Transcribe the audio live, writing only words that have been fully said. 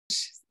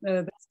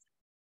A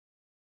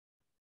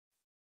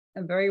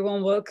very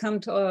warm welcome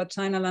to our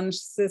China Lunch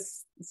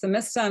this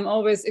semester. I'm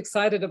always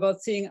excited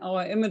about seeing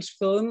our image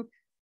film.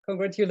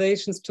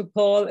 Congratulations to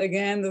Paul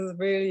again. This is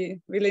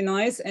really, really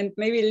nice. And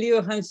maybe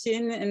LIU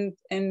Hanxin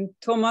and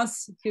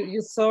Thomas,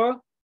 you saw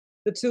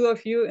the two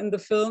of you in the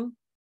film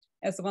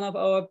as one of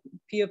our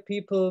peer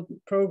people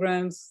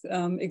programs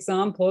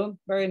example.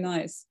 Very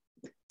nice.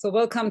 So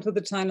welcome to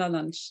the China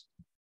Lunch.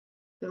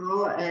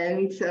 So,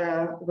 and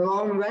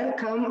warm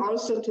welcome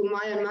also to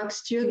my and Max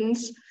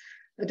students,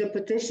 the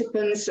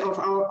participants of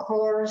our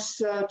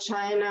course,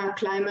 China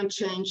Climate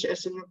Change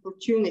as an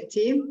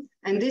Opportunity.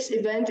 And this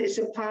event is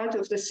a part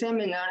of the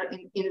seminar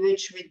in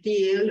which we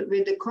deal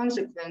with the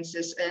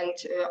consequences and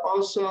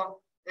also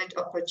with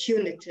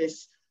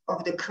opportunities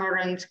of the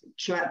current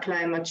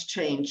climate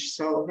change.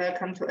 So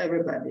welcome to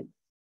everybody.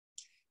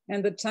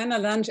 And the China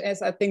Lunch,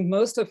 as I think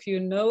most of you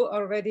know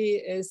already,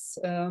 is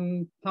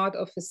part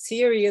of a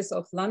series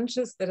of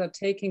lunches that are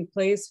taking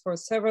place for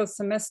several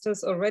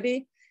semesters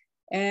already.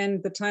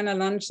 And the China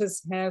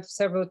Lunches have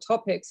several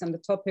topics, and the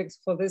topics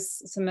for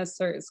this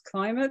semester is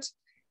climate,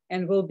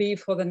 and will be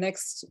for the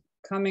next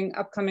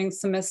upcoming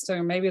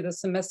semester, maybe the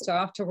semester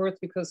afterwards,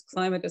 because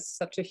climate is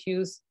such a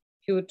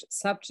huge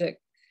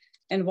subject.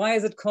 And why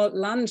is it called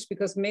lunch?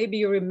 Because maybe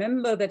you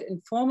remember that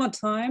in former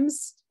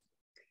times,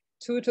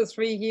 2 to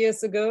 3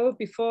 years ago,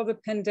 before the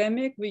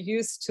pandemic, we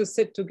used to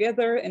sit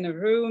together in a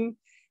room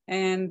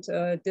and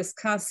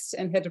discuss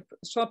and had a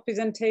short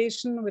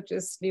presentation, which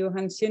is LIU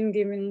Hanxin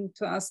giving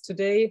to us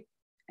today.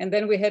 And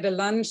then we had a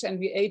lunch and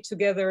we ate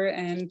together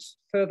and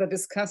further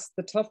discussed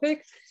the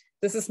topic.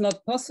 This is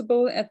not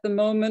possible at the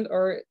moment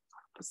or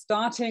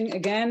starting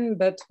again,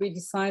 but we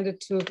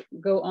decided to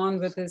go on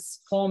with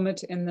this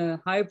format in the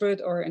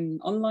hybrid or in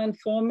online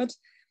format.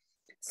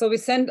 So we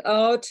sent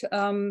out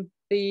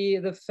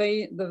the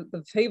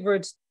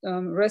favorite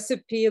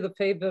recipe, the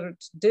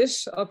favorite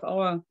dish of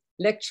our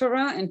lecturer.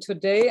 And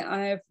today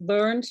I have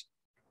learned,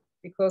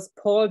 because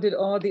Paul did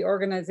all the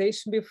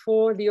organization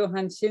before, LIU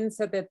Hanxin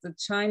said that the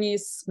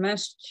Chinese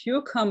smashed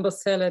cucumber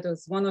salad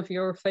is one of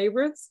your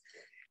favorites.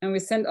 And we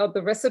sent out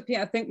the recipe.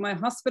 I think my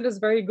husband is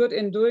very good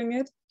in doing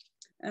it.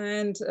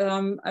 And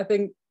I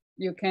think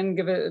you can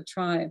give it a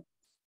try.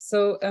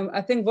 So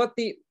I think what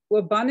the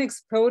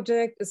Urbanics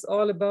project is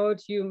all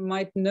about, you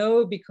might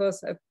know,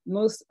 because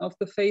most of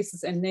the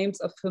faces and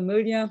names are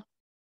familiar.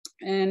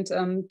 And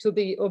to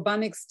the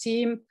Urbanics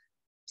team,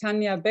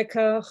 Tanja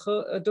Becker,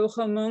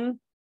 Dochermung,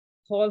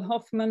 Paul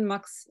Hoffman,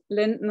 Max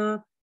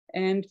Lendner,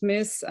 and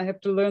Miss, I have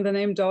to learn the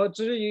name, Dao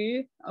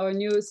Zhiyu, our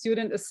new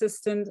student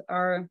assistant,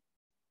 are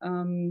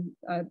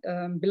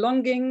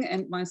belonging,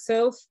 and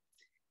myself.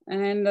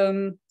 And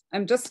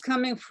I'm just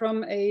coming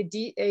from a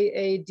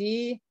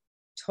DAAD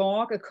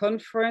talk, a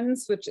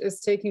conference, which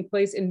is taking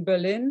place in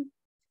Berlin.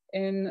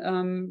 And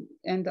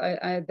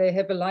they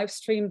have a live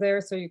stream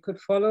there, so you could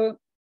follow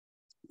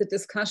the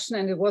discussion.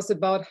 And it was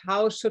about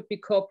how should we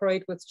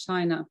cooperate with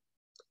China.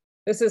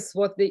 This is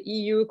what the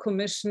EU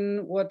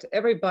Commission, what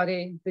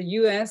everybody, the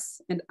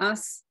US and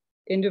us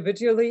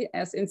individually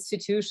as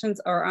institutions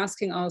are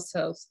asking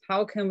ourselves.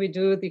 How can we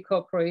do the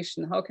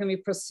cooperation? How can we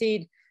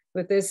proceed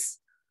with this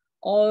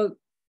all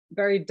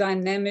very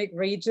dynamic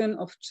region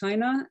of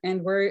China,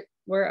 and where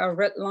are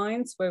red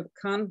lines, where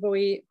can't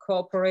we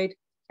cooperate?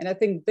 And I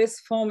think this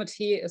format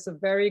here is a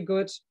very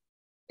good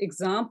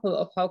example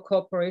of how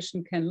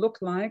cooperation can look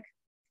like.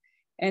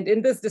 And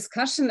in this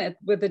discussion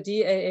with the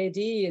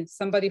DAAD,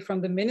 somebody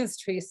from the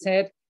ministry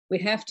said, we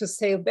have to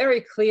say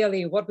very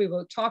clearly what we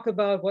will talk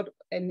about, what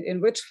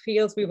in which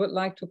fields we would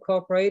like to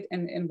cooperate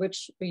and in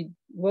which we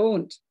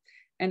won't.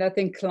 And I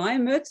think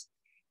climate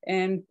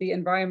and the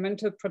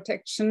environmental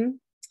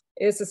protection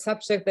is a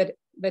subject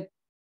that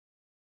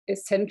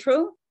is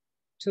central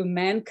to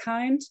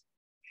mankind.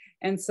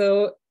 And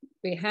so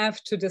we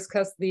have to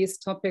discuss these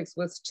topics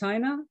with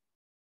China,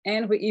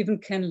 and we even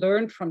can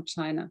learn from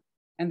China.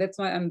 And that's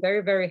why I'm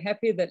very, very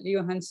happy that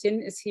LIU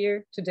Hanxin is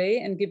here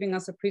today and giving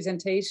us a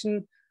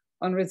presentation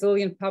on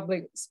resilient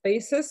public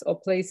spaces or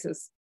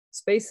places,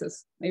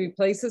 spaces, maybe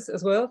places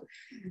as well.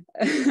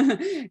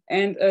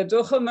 And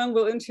Dochermung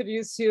will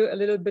introduce you a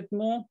little bit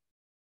more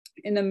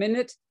in a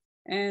minute.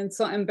 And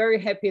so I'm very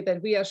happy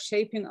that we are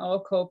shaping our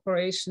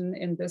cooperation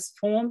in this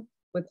form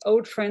with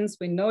old friends.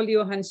 We know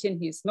LIU Hanxin,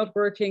 he's not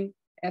working,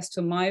 as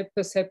to my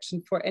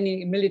perception, for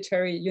any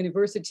military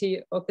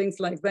university or things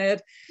like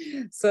that.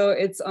 So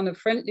it's on a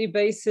friendly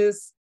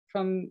basis,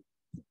 from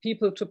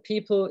people to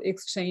people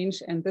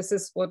exchange. And this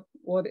is what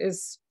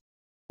is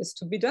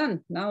to be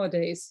done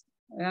nowadays.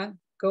 Yeah?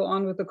 Go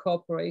on with the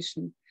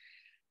cooperation.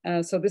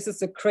 So this is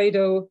the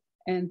credo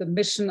and the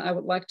mission I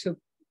would like to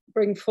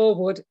bring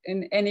forward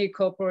in any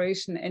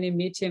cooperation, any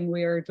meeting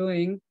we are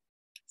doing.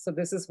 So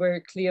this is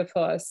very clear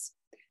for us.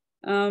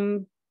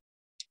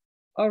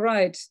 All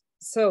right,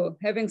 so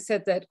having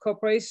said that,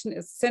 cooperation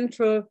is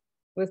central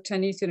with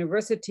Chinese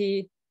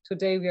university.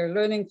 Today we are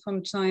learning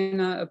from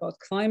China about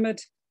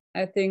climate.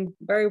 I think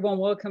very warm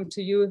welcome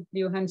to you,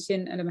 LIU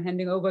Hanxin, and I'm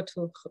handing over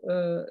to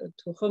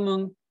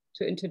Dochermung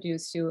to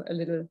introduce you a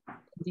little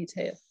in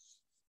detail.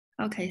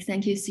 Okay,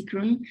 thank you,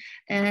 Sigrun.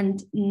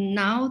 And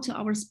now to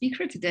our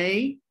speaker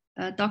today,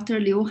 Dr.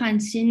 LIU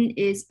Hanxin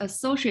is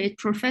Associate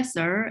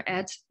Professor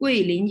at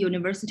Guilin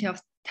University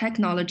of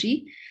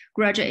Technology,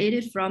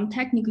 graduated from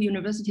Technical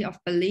University of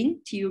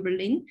Berlin, TU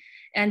Berlin,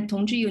 and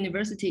Tongji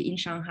University in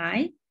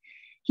Shanghai.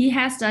 He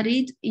has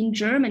studied in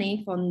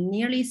Germany for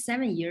nearly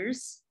 7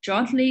 years,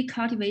 jointly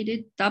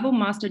cultivated double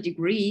master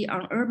degree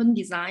on urban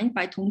design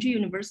by Tongji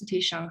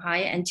University Shanghai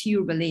and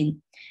TU Berlin,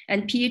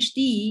 and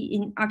PhD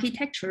in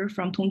architecture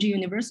from Tongji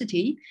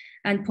University,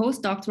 and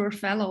postdoctoral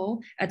fellow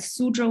at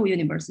Suzhou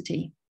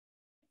University.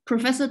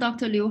 Professor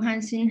Dr. LIU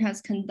Hanxin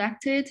has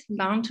conducted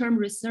long-term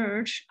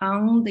research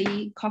on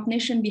the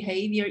cognition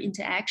behavior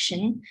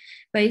interaction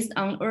based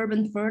on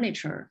urban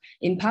furniture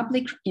in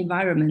public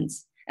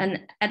environments.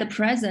 And at the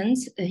present,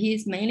 he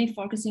is mainly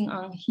focusing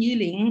on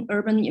healing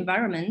urban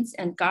environments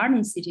and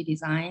garden city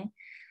design.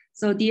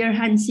 So dear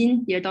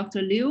Hanxin, dear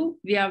Dr. Liu,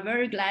 we are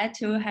very glad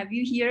to have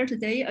you here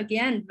today.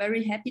 Again,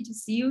 very happy to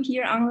see you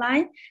here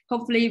online.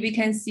 Hopefully we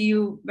can see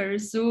you very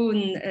soon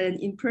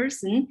in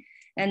person.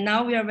 And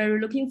now we are very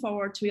looking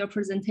forward to your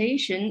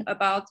presentation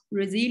about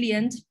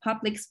resilient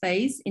public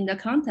space in the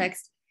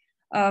context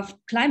of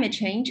climate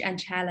change and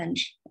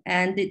challenge,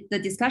 and the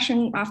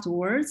discussion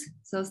afterwards.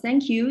 So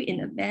thank you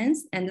in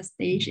advance, and the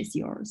stage is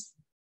yours.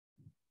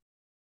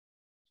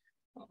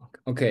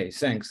 Okay,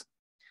 thanks.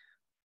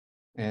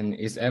 And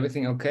is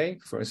everything okay?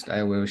 First,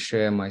 I will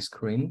share my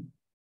screen.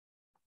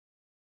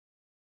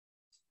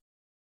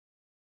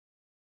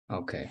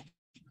 Okay,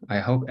 I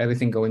hope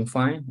everything going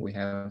fine. We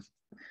have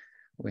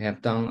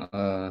done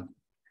a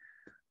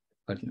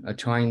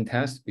trying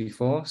test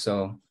before,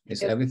 so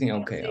is everything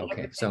okay?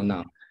 Okay, so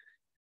now.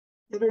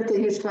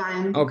 Everything is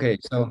fine. Okay,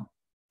 so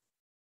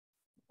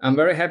I'm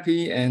very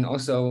happy, and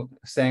also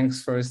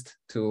thanks first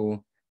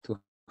to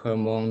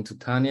Hermon, to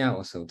Tanya,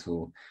 also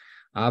to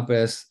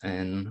Arbes,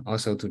 and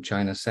also to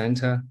China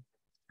Center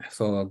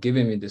for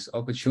giving me this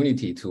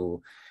opportunity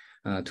to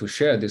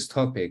share this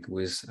topic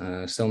with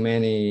so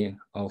many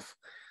of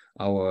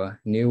our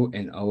new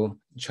and old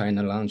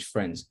China Lounge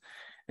friends.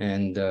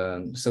 And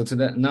so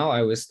now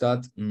I will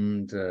start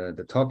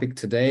the topic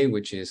today,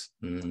 which is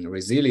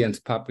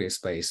resilient public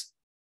space.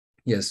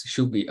 Yes,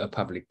 should be a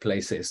public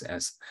places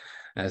as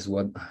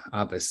what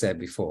Abba said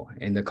before,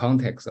 in the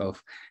context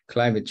of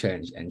climate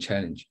change and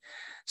challenge.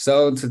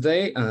 So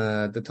today,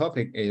 the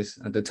topic is,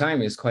 the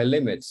time is quite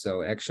limited.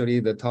 So actually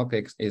the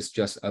topic is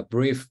just a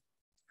brief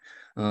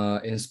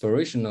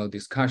inspirational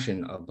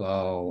discussion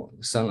about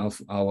some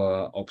of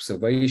our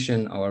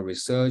observation, our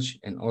research,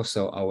 and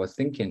also our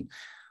thinking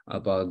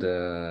about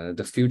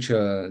the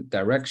future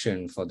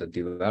direction for the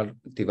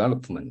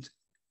development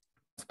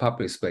of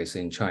public space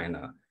in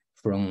China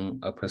from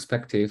a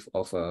perspective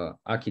of an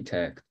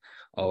architect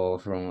or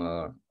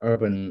from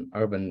an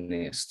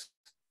urbanist.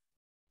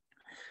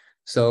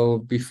 So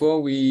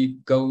before we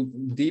go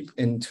deep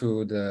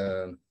into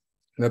the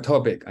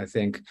topic, I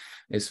think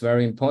it's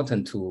very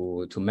important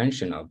to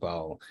mention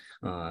about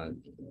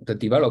the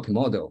developing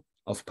model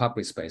of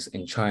public space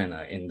in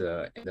China in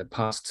the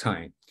past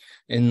time.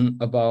 In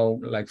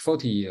about like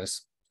 40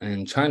 years,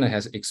 and China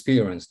has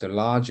experienced the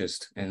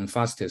largest and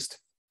fastest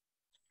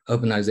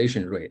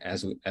urbanization rate,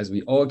 as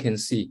we all can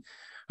see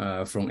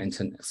from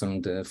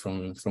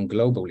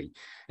globally,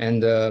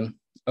 and the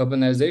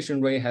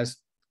urbanization rate has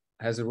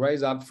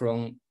raised up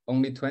from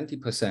only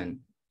 20%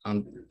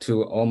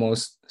 to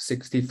almost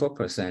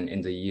 64%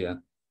 in the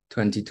year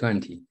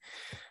 2020.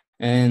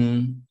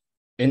 And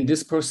in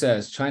this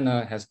process,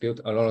 China has built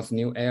a lot of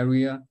new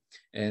area,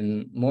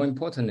 and more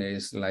important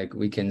is, like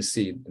we can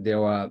see,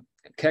 there are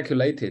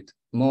calculated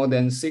more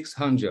than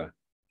 600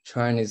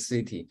 Chinese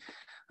city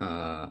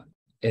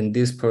in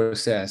this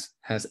process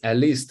has at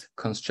least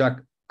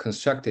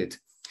constructed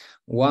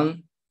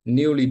one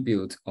newly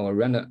built or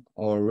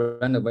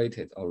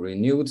renovated or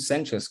renewed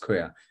central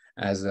square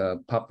as a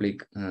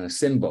public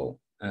symbol,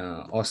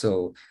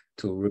 also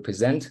to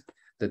represent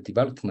the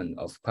development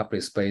of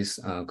public space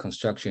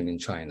construction in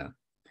China.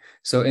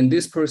 So in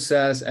this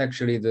process,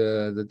 actually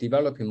the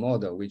developing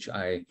model, which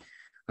I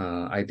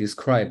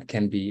described,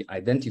 can be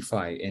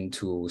identified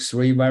into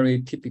three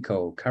very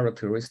typical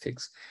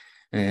characteristics.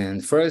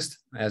 And first,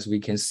 as we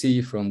can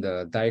see from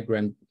the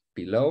diagram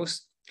below,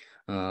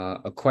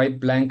 a quite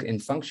blank in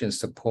function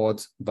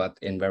support, but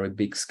in very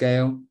big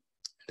scale.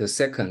 The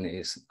second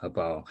is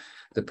about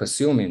the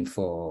pursuing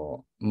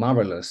for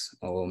marvelous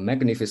or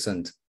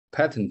magnificent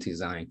pattern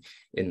design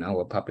in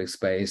our public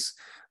space,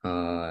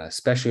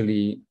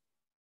 especially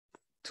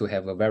to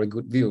have a very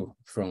good view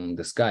from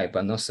the sky,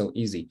 but not so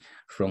easy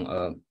from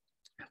a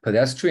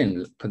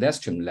pedestrian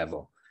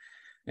level.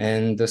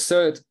 And the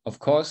third, of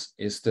course,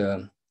 is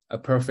a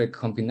perfect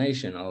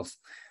combination of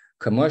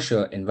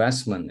commercial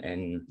investment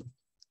and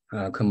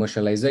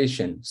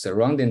commercialization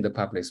surrounding the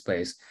public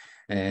space,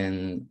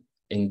 and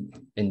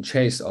in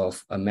chase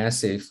of a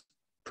massive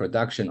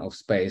production of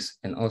space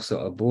and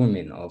also a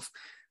booming of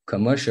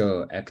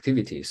commercial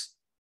activities.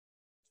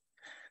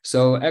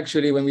 So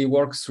actually, when we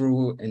work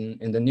through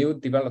in the new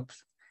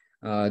developed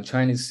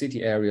Chinese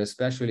city area,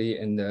 especially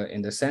in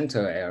the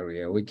center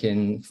area, we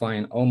can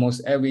find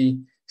almost every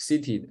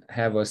city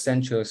have a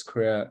central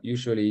square.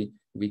 Usually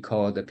we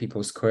call the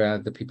People's Square,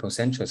 the People's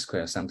Central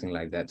Square, something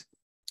like that.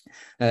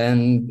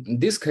 And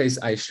this case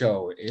I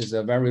show is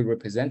a very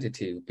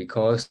representative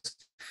because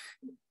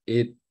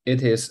it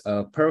is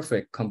a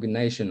perfect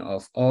combination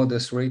of all the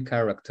three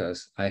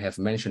characters I have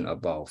mentioned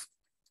above.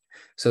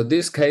 So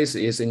this case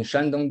is in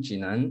Shandong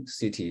Jinan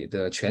city,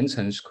 the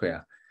Quancheng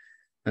Square.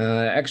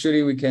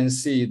 Actually, we can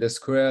see the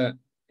square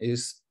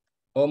is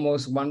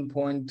almost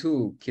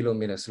 1.2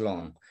 kilometers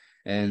long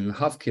and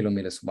half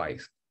kilometers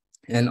wide.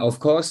 And of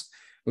course,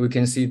 we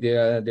can see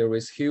there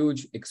is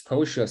huge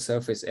exposure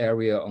surface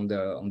area on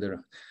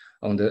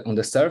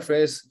the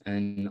surface,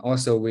 and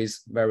also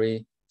with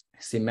very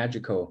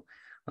symmetrical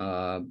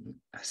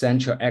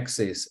central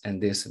axis and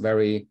this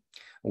very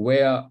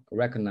well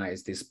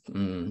recognized this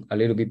a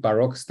little bit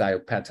Baroque style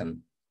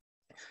pattern.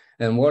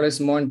 And what is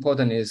more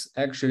important is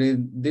actually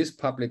this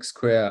public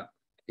square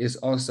is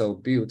also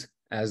built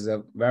as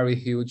a very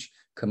huge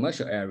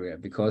commercial area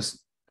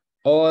because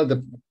all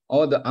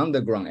the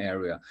underground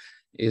area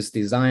is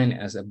designed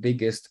as a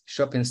biggest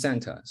shopping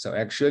center. So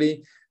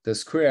actually the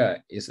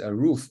square is a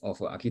roof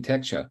of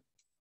architecture.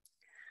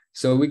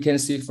 So we can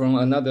see from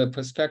another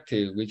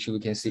perspective, which we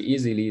can see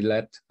easily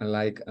that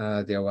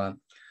there were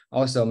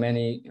also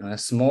many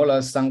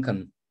smaller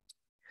sunken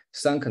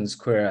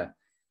square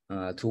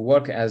to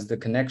work as the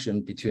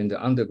connection between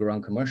the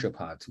underground commercial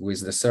part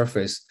with the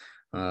surface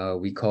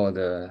we call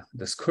the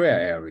square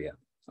area.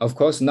 Of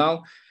course,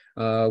 now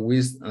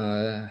with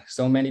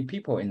so many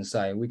people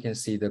inside, we can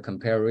see the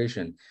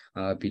comparison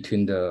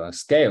between the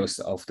scales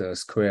of the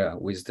square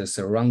with the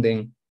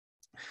surrounding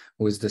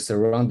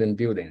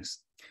buildings.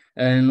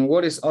 And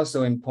what is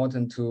also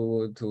important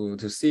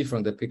to see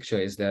from the picture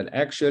is that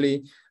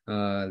actually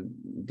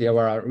there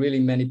are really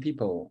many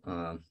people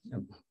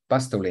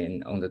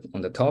bustling on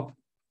the top.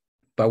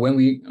 But when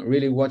we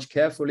really watch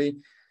carefully,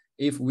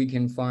 if we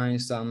can find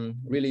some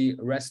really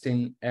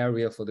resting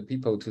area for the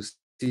people to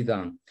sit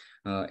down,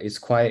 it's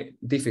quite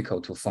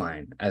difficult to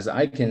find. As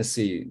I can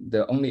see,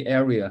 the only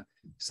area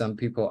some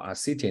people are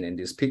sitting in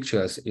these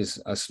pictures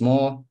is a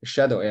small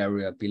shadow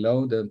area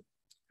below the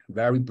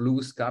very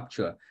blue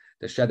sculpture,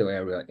 the shadow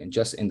area, and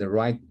just in the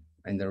right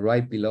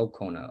below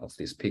corner of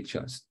these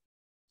pictures.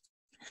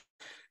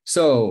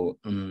 So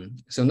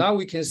now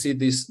we can see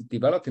this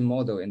developing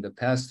model in the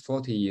past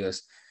 40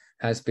 years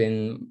has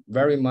been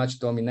very much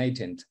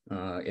dominated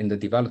in the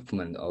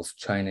development of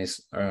Chinese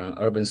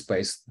urban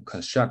space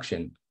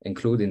construction,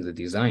 including the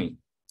design.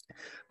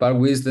 But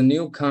with the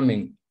new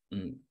coming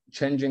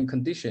changing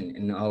condition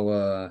in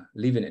our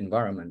living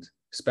environment,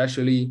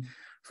 especially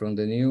from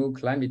the new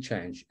climate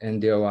change, and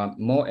there are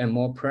more and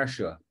more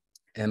pressure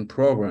and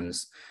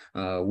programs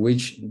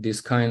which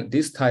this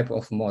type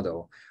of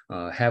model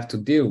have to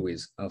deal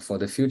with for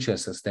the future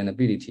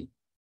sustainability.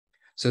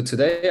 So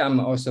today I'm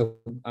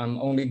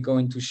only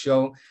going to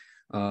show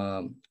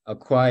a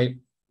quite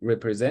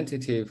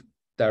representative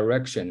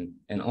direction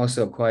and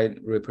also quite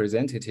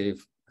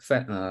representative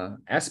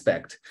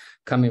aspect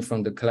coming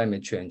from the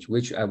climate change,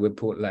 which I will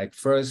put like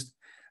first,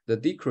 the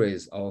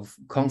decrease of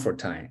comfort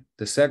time,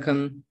 the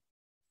second,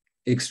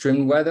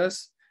 extreme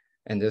weathers,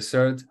 and the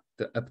third,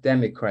 the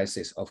epidemic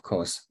crisis, of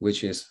course,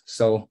 which is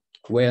so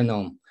well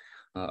known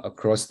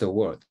across the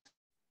world.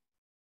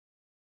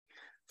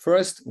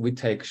 First, we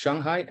take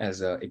Shanghai as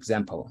an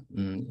example.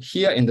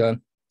 Here in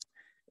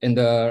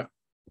the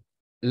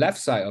left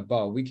side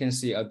above, we can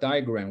see a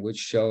diagram which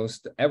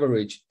shows the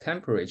average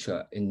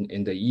temperature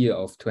in the year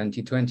of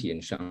 2020 in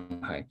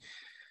Shanghai.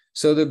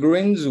 So the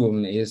green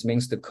zone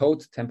means the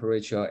cold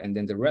temperature, and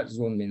then the red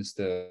zone means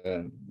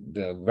the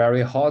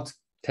very hot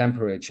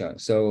temperature.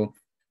 So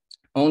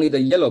only the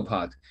yellow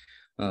part,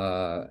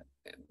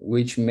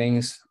 which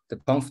means the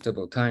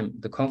comfortable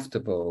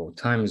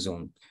time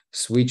zone,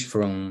 switch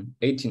from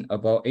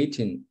about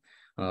 18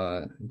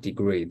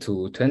 degree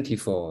to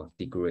 24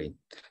 degree.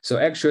 So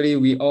actually,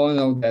 we all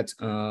know that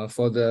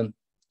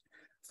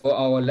for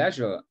our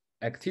leisure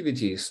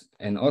activities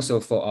and also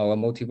for our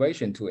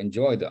motivation to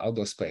enjoy the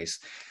outdoor space,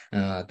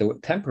 the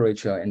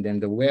temperature and then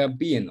the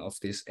well-being of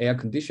this air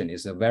condition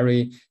is a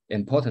very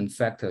important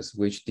factors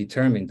which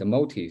determine the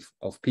motive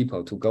of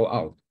people to go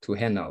out, to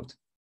hang out.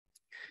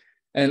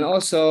 And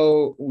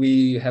also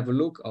we have a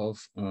look of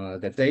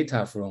the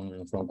data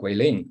from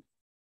Guilin.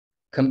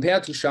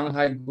 Compared to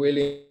Shanghai,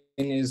 Guilin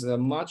is a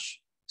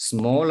much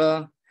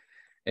smaller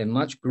and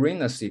much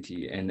greener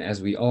city, and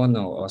as we all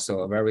know, also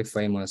a very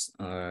famous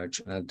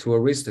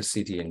tourist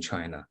city in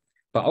China.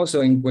 But also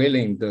in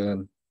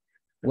Guilin,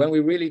 when we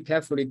really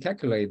carefully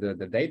calculate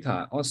the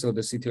data, also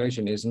the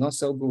situation is not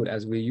so good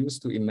as we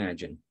used to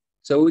imagine.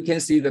 So we can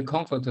see the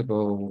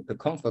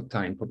comfort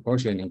time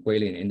proportion in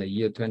Guilin in the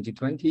year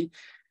 2020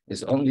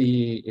 is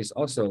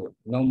also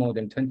no more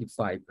than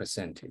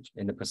 25%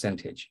 in the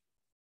percentage.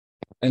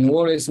 And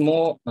what is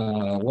more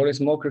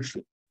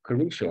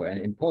crucial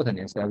and important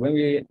is that when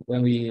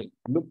we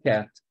look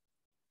at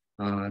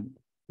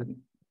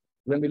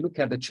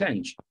the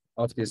change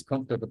of this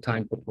comfortable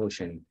time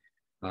proportion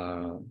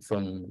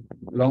from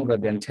longer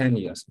than 10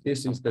 years.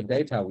 This is the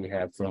data we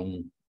have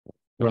from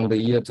the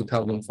year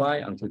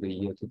 2005 until the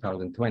year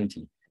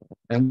 2020.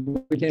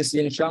 And we can see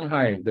in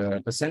Shanghai,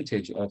 the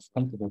percentage of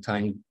comfortable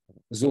time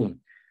Zoom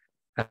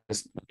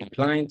has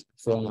declined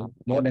from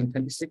more than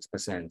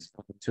 26%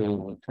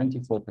 to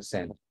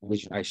 24%,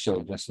 which I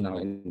showed just now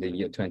in the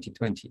year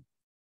 2020.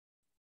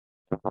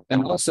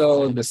 And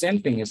also the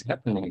same thing is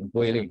happening in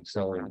Guilin.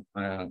 So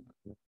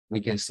we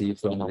can see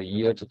from the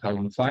year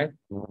 2005,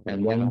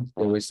 and then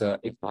there was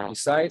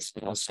besides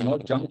a small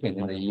jump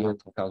in the year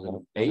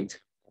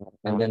 2008,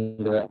 and then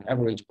the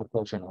average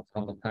proportion of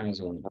comfortable time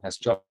zone has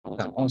dropped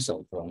down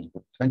also from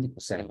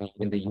 20%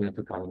 in the year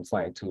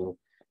 2005 to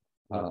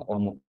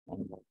almost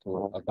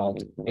to about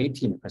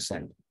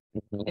 18%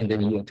 in the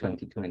year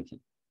 2020.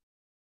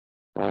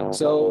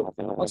 So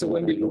also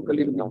when we look a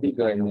little bit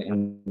bigger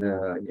in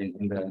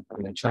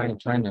the China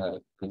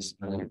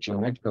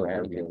geometrical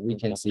area, we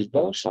can see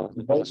both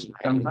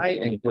Shanghai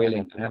and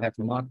Guilin. I have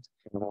marked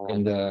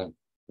in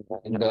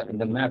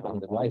the map on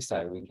the right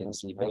side. We can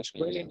see both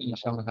Guilin and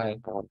Shanghai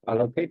are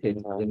located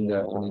in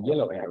the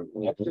yellow area.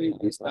 Actually,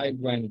 this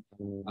diagram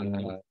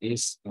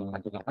is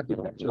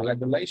architectural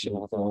regulation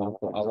for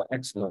our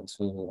experts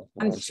who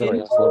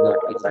sorry for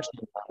the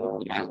question.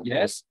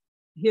 Yes.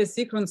 Here,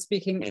 Sigrun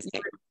speaking.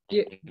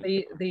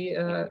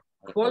 The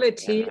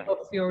quality of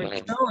your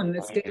tone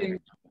is getting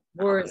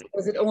worse.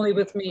 Was it only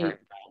with me?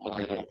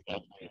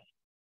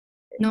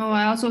 No,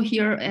 I also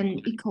hear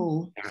an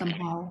echo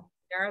somehow.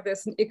 Yeah,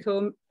 there's an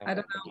echo. I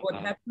don't know what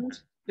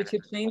happened. Did you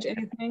change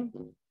anything?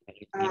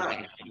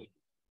 I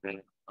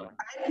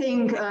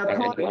think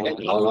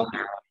Paul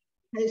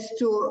has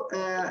to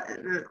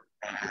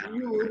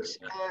mute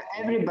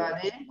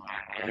everybody.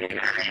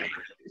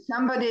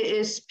 Somebody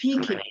is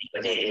speaking.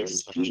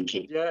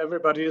 Yeah,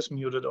 everybody is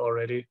muted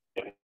already.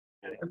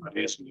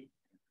 Everybody is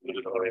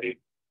muted already.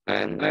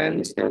 And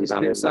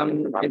there's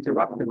some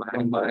interruption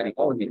on my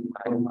audio,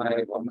 on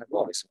my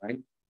voice, right?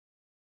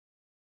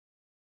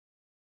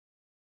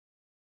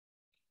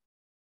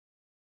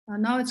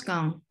 Now it's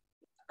gone.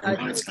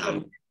 It's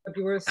gone. But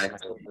you were,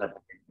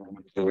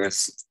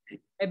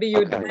 maybe you.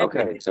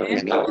 Okay. So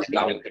it's now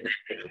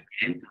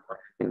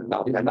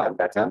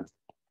better.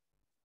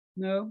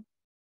 No.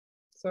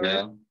 Sorry.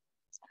 No.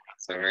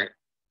 Sorry.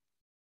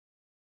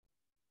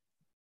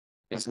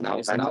 It's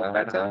now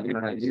better.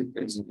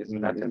 It's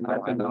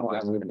better now.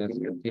 I will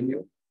just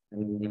continue.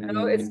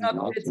 No, it's not.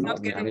 It's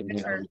not getting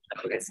better.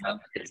 It's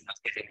not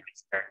getting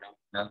better.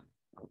 No.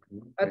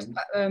 But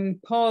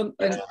Paul,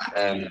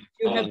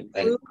 you have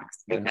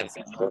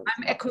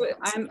I'm echoing.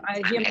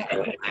 I hear my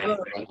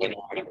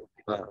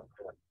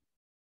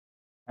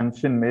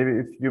Hainxin, maybe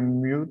if you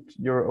mute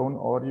your own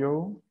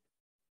audio,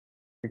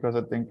 because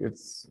I think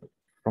it's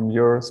from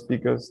your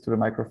speakers to the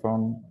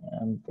microphone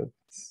and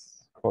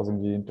that's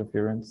causing the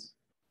interference.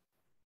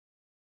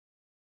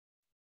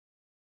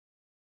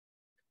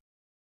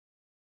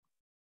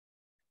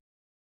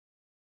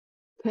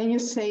 Can you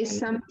say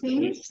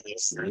something?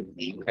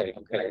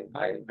 Okay.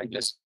 I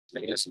just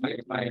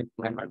my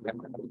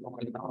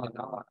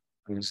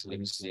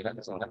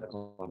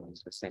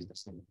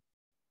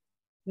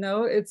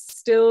No, it's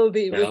still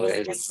the.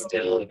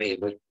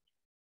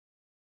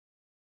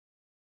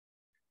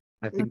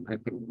 I think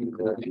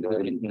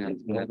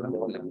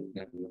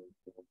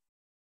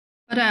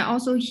But I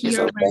also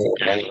hear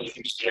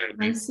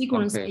when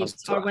Sigrun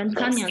speaks or when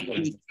Tanya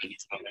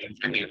speaks.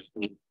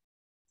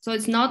 So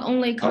it's not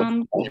only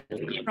come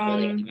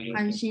from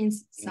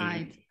Hainxin's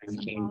side.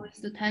 Somehow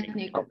it's the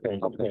technique. Okay.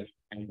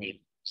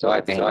 So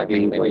I think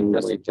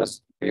we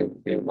just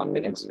few 1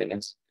 minute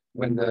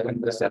when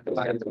the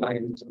satellite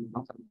line.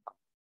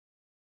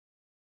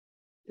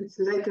 It's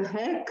like a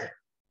hack.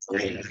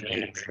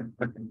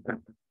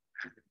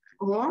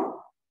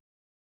 Or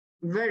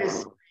very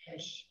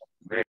strange.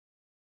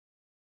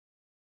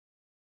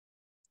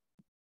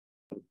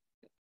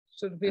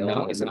 Should we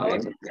all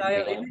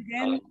dial in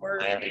again,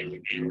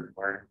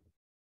 or?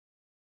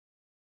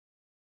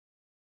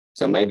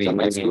 So maybe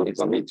it's good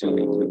for me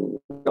to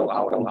go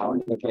out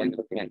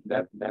again.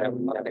 That will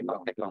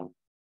not take long.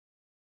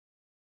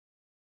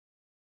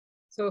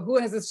 So who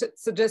has a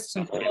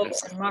suggestion for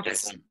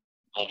Max?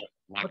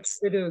 What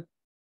should we do?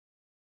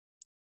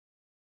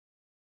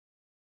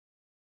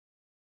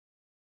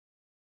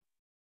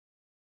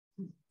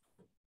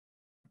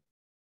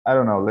 I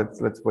don't know,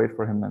 let's wait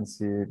for him and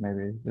see,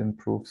 maybe it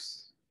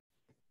improves.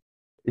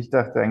 Ich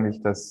dachte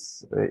eigentlich,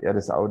 dass er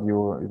das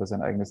Audio über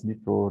sein eigenes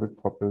Mikro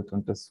rückkoppelt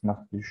und das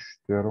macht die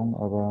Störung,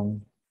 aber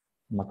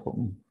mal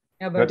gucken.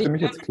 Ja, aber hört ihr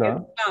mich jetzt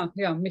klar?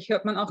 Ja, mich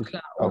hört man auch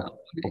klar.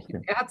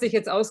 Okay. Er hat sich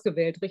jetzt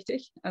ausgewählt,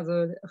 richtig?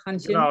 Also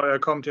Hainxin. Genau, er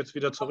kommt jetzt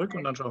wieder zurück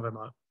und dann schauen wir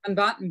mal. Dann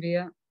warten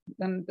wir.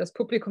 Dann das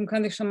Publikum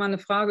kann sich schon mal eine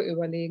Frage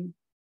überlegen.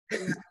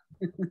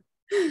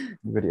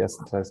 Über die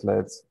ersten 2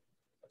 Slides.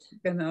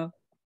 Genau.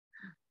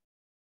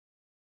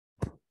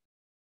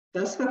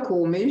 Das war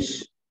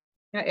komisch.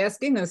 Ja, erst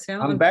ging es, ja.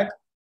 I'm back.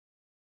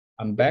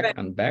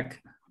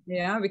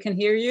 Yeah, we can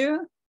hear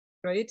you.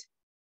 Great.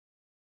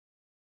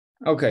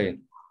 Okay.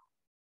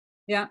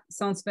 Yeah,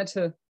 sounds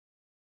better.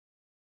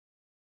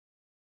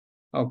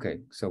 Okay,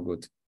 so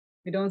good.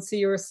 We don't see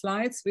your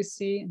slides. We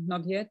see,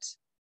 not yet.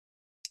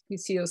 We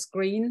see your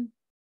screen.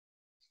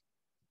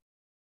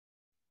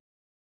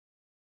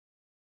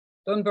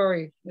 Don't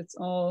worry, it's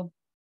all.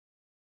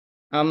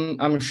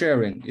 I'm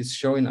sharing. It's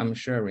showing I'm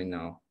sharing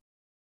now.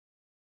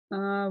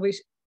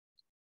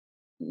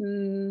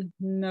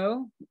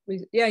 No.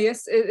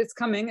 Yes, it's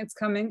coming. It's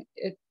coming.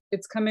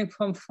 It's coming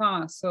from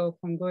far, so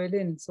from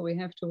Berlin. So we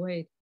have to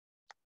wait.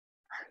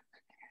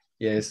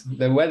 Yes,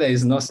 the weather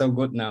is not so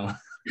good now.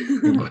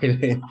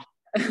 Okay,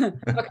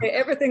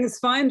 everything is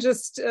fine.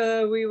 Just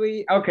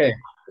we okay.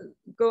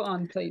 Go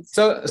on, please.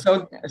 So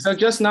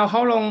just now,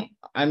 how long?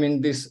 I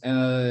mean, this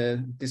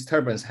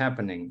disturbance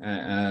happening.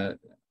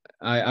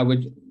 I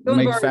would Don't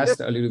make worry,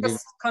 fast a little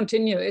bit.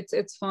 Continue.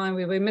 It's fine.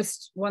 We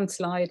missed one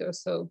slide or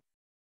so.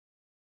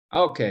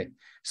 Okay.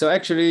 So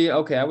actually,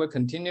 okay, I will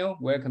continue.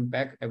 Welcome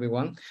back,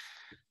 everyone.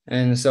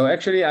 And so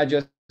actually, I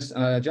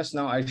just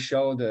now I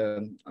show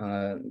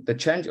the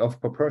change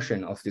of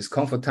proportion of this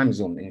comfort time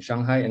zone in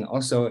Shanghai, and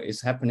also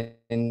it's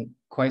happening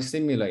quite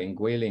similar in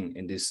Guilin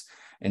in this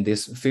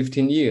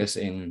 15 years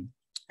in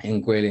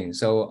Guilin.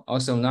 So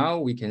also now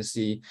we can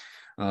see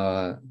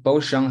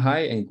both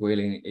Shanghai and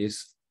Guilin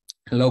is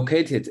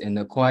located in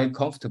a quite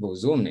comfortable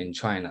zone in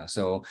China.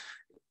 So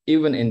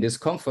even in this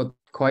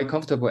quite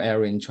comfortable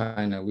area in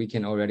China, we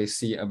can already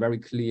see a very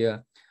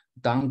clear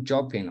down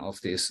dropping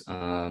of these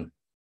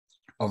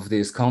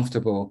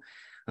comfortable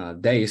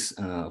days,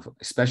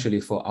 especially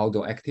for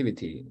outdoor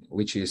activity,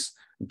 which is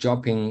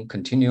dropping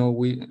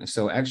continually.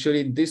 So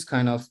actually this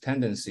kind of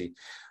tendency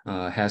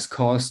has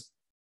caused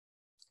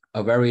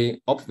a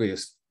very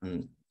obvious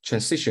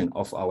transition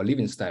of our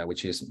living style,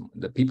 which is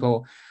the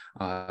people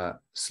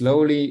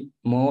slowly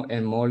more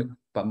and more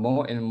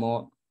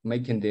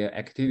making their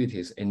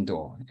activities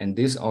indoor. And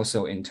this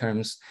also in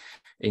terms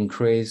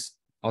increase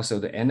also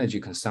the energy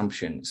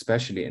consumption,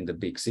 especially in the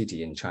big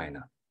city in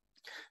China.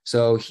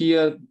 So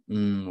here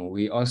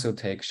we also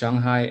take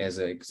Shanghai as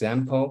an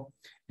example.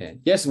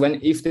 Yes,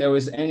 if there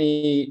is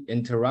any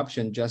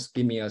interruption, just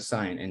give me a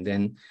sign, and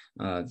then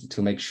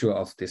to make sure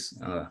of this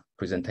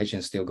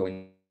presentation still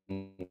going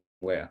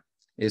well.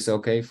 It's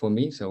okay for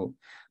me. So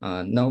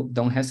no,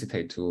 don't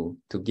hesitate to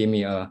give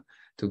me a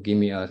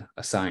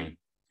sign.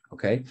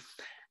 Okay.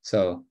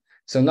 So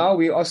now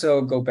we also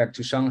go back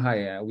to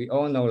Shanghai. We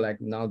all know, like,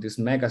 now this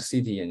mega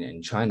city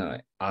in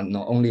China are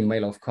not only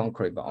made of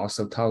concrete, but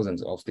also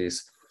thousands of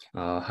these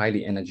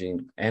highly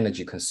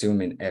energy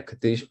consuming air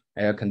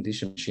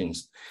conditioning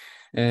machines.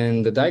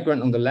 And the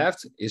diagram on the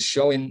left is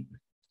showing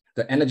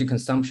the energy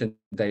consumption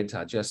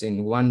data just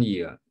in 1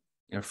 year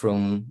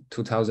from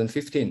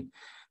 2015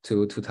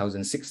 to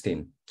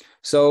 2016.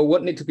 So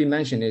what needs to be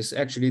mentioned is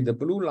actually the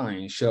blue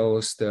line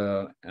shows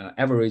the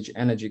average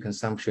energy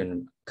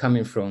consumption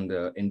coming from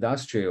the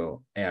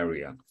industrial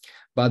area.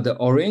 But the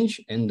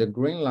orange and the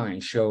green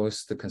line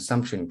shows the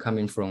consumption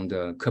coming from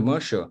the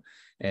commercial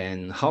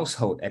and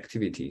household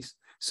activities.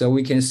 So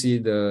we can see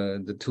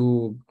the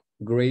two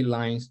gray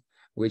lines,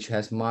 which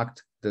has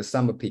marked the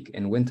summer peak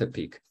and winter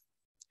peak.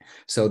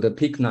 So the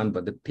peak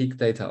number, the peak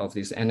data of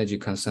this energy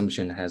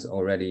consumption has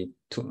already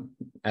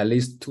at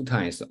least 2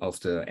 times of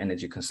the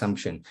energy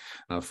consumption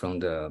from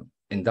the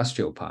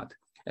industrial part.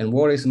 And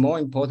what is more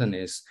important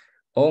is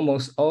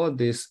almost all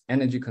this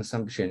energy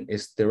consumption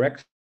is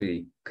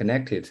directly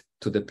connected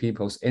to the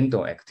people's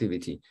indoor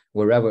activity,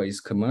 wherever it's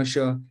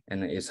commercial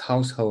and it's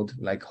household,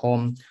 like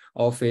home,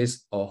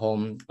 office, or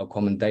home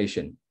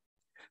accommodation.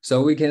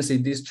 So we can see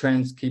these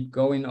trends keep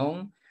going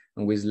on,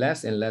 with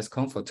less and less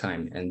comfort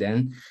time, and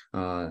then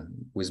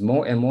with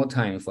more and more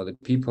time for the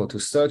people to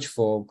search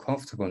for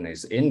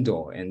comfortableness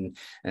indoor, and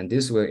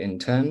this will in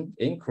turn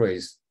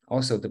increase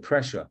also the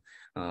pressure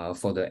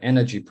for the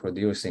energy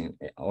producing,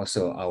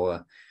 also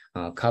our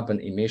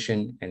carbon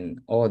emission and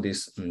all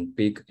this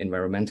big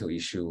environmental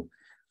issue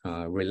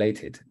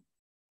related.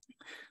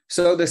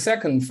 So the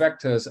second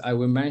factors I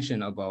will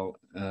mention about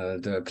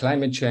the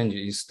climate change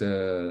is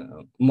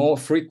the more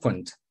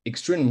frequent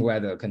extreme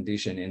weather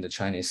condition in the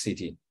Chinese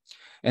city.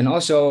 And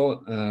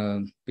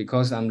also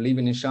because I'm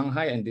living in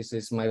Shanghai, and this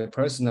is my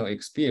personal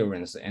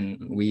experience, and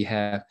we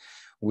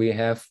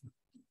have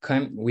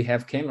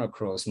came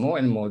across more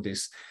and more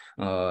this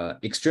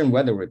extreme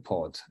weather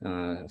report.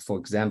 For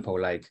example,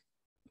 like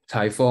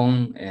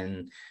typhoon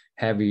and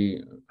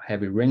heavy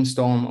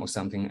rainstorm or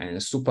something,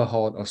 and super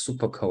hot or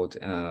super cold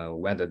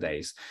weather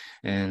days.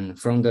 And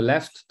from the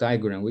left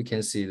diagram, we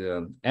can see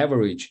the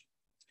average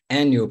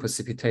annual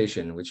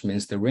precipitation, which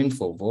means the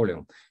rainfall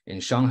volume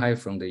in Shanghai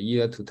from the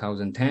year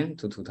 2010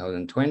 to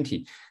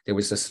 2020. There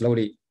was a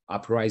slowly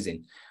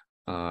uprising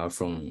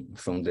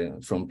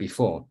from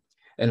before.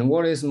 And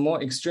what is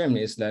more extreme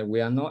is that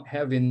we are not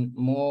having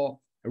more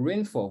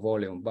rainfall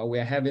volume, but we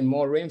are having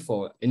more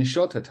rainfall in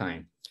shorter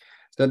time.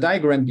 The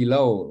diagram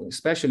below,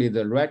 especially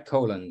the red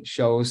column,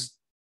 shows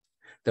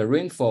the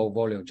rainfall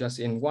volume just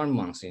in 1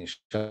 month in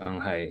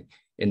Shanghai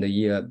in the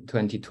year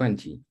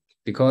 2020.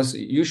 because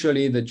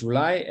usually the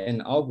July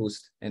and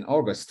August,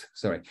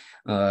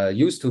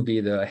 used to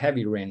be the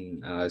heavy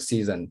rain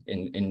season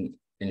in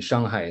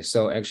Shanghai.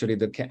 So actually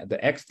the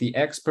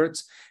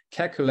experts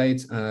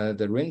calculate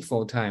the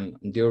rainfall time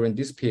during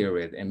this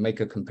period and make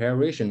a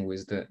comparison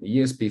with the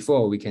years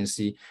before. We can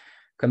see,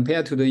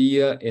 compared to the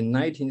year in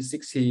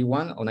 1961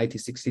 or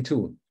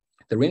 1962,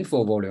 the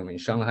rainfall volume in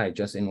Shanghai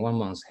just in 1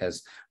 month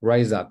has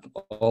risen up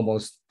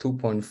almost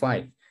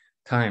 2.5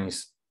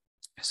 times.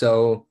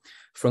 So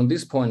from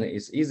this point,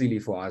 it's easily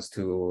for us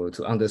to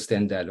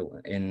understand that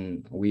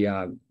we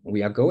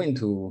are going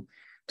to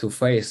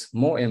face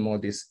more and more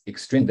these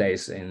extreme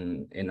days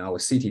in our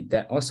city.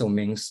 That also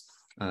means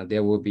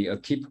there will be a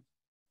keep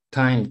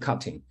time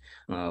cutting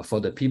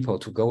for the people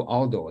to go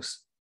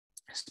outdoors,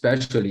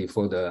 especially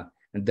for the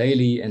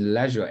daily and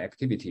leisure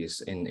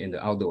activities in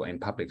the outdoor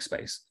and public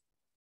space.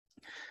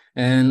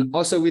 And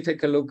also we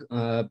take a look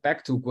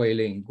back to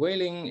Guilin.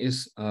 Guilin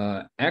is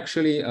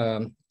actually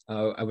a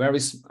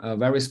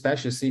very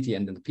special city,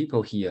 and the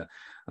people here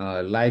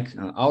like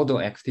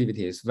outdoor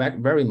activities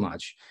very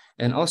much.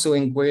 And also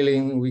in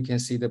Guilin, we can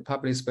see the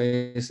public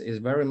space is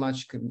very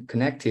much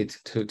connected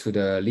to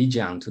the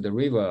Lijiang, to the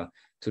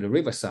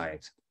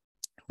riverside.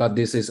 But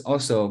this is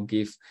also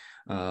give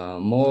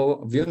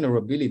more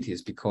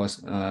vulnerabilities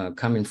because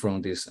coming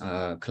from this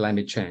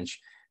climate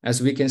change. As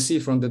we can see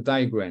from the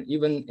diagram,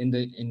 even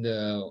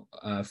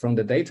from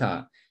the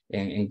data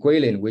in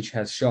Guilin, which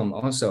has shown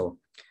also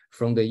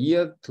from the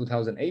year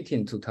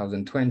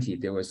 2018-2020,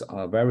 there was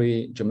a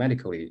very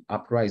dramatically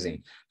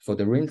uprising for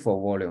the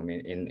rainfall volume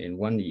in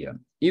 1 year.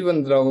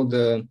 Even though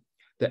the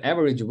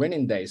average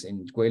raining days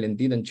in Guilin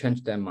didn't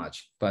change that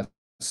much, but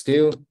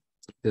still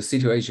the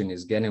situation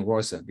is getting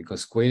worse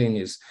because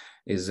Guilin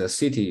is a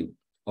city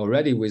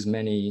already with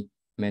many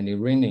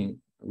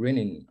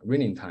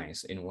raining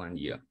times in 1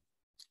 year.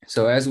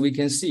 So as we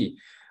can see,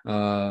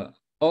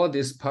 all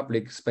this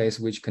public space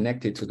which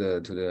connected to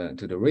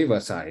the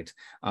riverside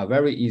are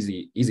very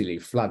easily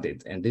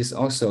flooded, and this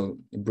also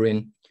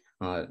bring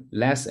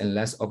less and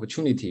less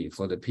opportunity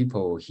for the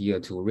people here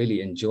to really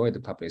enjoy the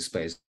public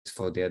space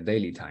for their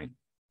daily time.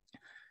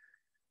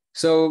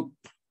 So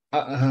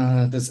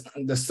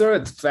the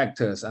third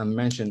factors I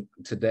mentioned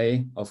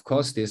today, of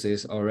course, this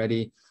is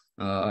already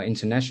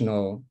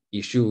international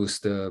issues,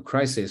 the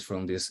crisis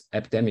from this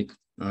epidemic,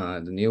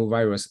 the new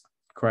virus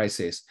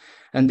crisis.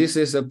 And this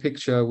is a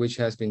picture which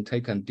has been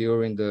taken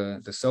during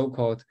the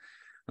so-called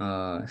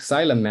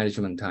silent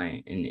management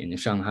time in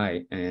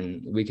Shanghai.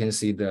 And we can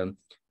see the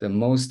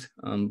most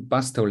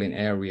bustling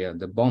area,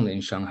 the bond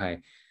in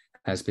Shanghai,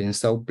 has been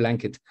so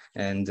blanket.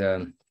 And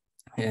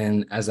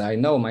as I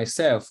know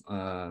myself,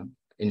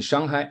 in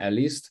Shanghai, at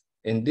least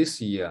in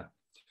this year,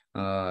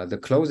 the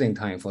closing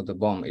time for the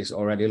bomb is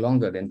already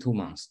longer than 2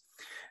 months.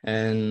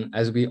 And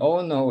as we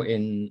all know,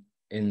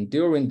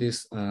 during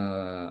this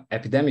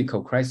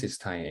epidemical crisis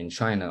time in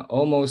China,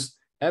 almost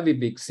every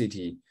big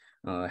city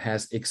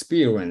has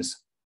experienced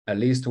at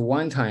least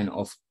one time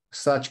of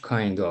such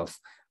kind of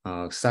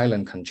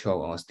silent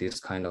control or this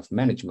kind of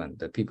management.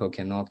 The people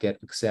cannot get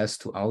access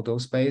to outdoor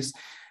space,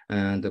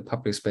 and the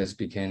public space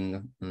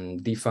became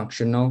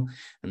dysfunctional.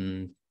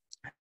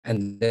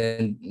 And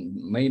then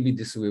maybe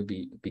this will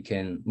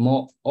become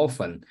more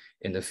often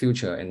in the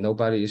future, and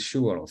nobody is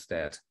sure of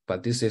that.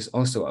 But this is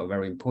also a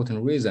very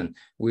important reason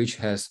which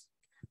has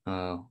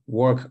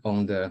worked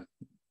on the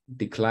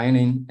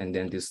declining and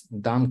then this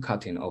down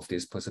cutting of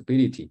this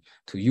possibility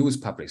to use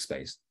public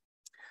space.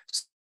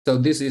 So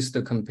this is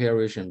the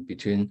comparison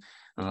between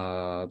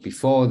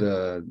before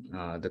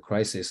the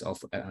crisis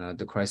of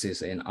the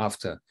crisis and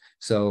after.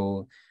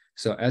 So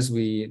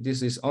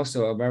this is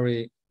also a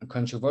very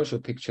controversial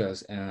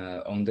pictures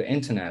on the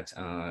internet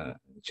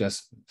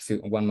just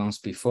 1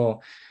 month before.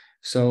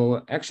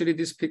 So actually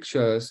these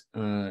pictures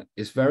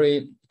is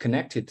very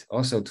connected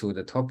also to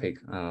the topic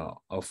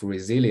of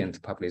resilient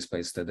public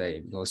space today,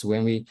 because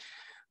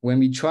when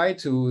we try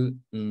to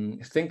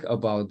think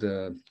about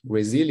the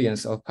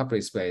resilience of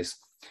public space,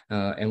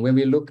 and when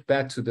we look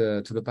back to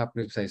the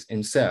public space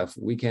itself,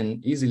 we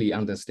can easily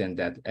understand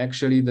that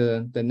actually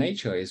the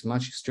nature is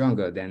much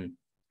stronger than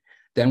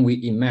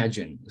we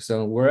imagine.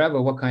 So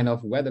wherever, what kind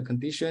of weather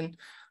condition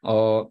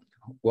or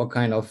what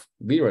kind of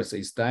virus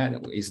is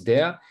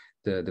there,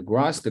 the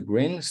grass, the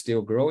green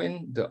still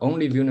growing. The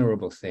only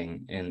vulnerable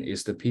thing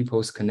is the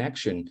people's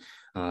connection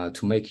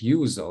to make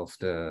use of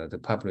the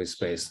public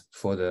space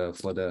for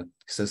the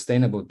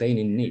sustainable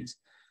daily needs.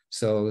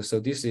 So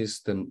this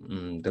is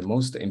the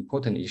most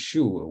important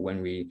issue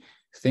when we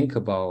think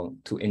about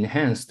to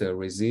enhance the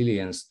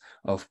resilience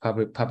of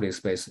public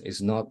space.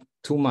 Is not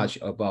too much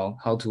about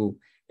how to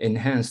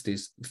enhance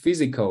this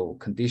physical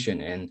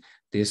condition and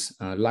this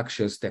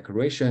luxurious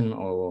decoration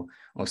or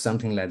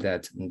something like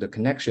that. The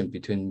connection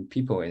between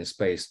people and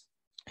space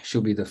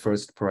should be the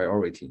first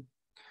priority.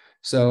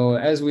 So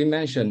as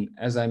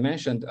I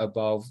mentioned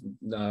above,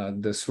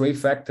 the three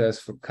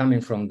factors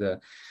coming from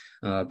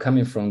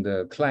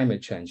the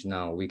climate change,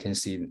 now we can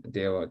see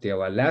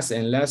there are less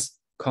and less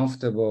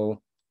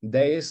comfortable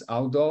days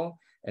outdoor,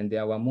 and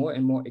there were more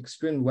and more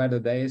extreme weather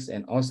days,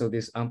 and also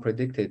this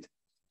unpredicted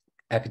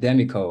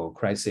epidemical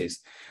crisis.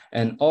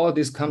 And all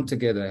this come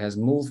together has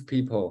moved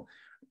people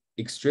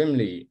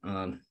extremely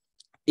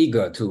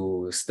eager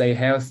to stay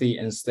healthy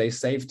and stay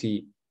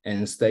safety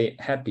and stay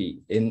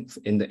happy in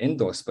the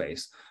indoor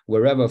space,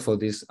 wherever for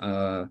this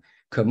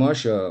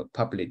commercial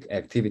public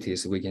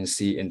activities we can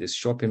see in this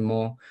shopping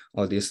mall,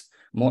 or this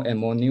more and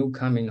more new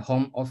coming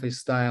home office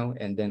style,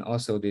 and then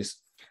also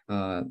this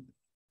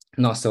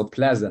not so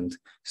pleasant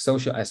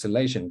social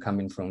isolation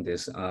coming from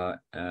this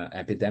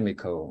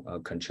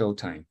epidemical control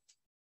time.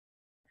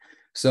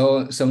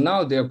 So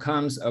now there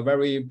comes a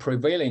very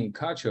prevailing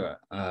culture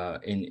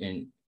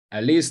in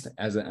at least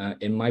as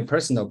in my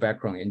personal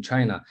background in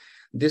China.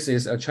 This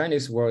is a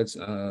Chinese word,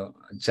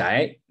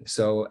 zhai.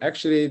 So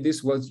actually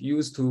this was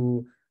used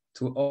to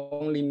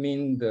only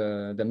mean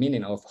the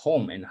meaning of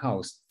home and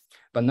house.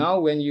 But now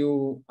when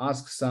you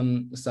ask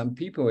some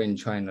people in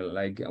China,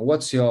 like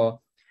what's your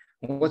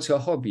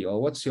hobby,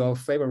 or what's your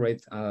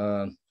favorite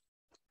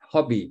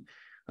hobby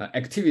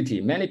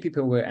activity, many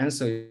people will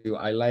answer you,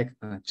 I like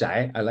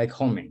zhai, I like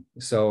homing.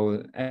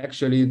 So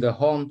actually the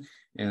home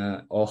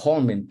or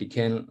homing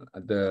became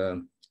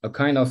a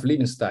kind of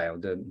living style.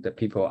 The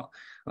people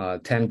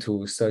tend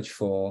to search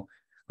for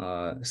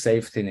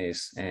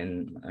safetyness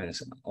and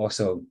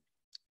also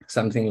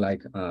something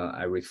like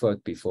I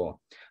referred before.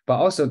 But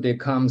also there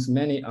comes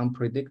many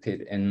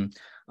unpredicted and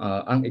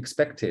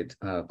unexpected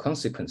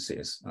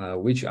consequences,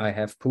 which I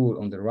have put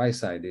on the right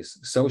side, this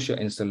social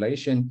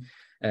installation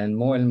and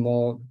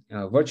more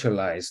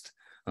virtualized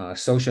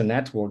social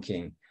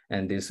networking,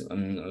 and this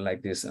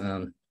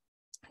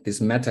this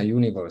meta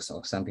universe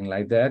or something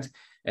like that.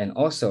 And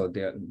also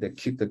the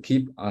keep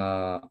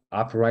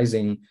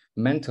uprising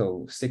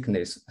mental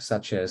sickness,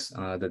 such as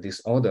the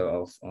disorder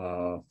of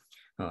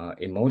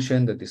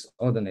emotion, the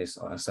disorderness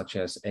such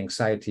as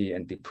anxiety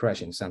and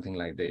depression, something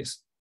like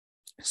this.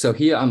 So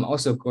here I'm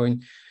also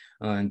going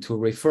to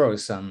refer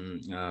some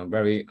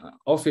very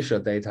official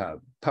data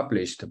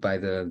published by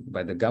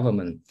the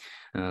government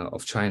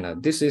of China.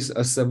 This is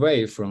a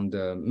survey from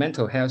the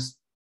mental health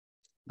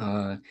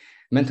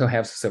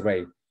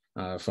survey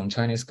from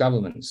Chinese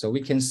government. So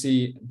we can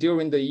see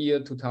during the year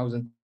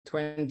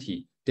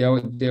 2020,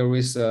 there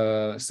is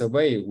a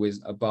survey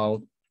with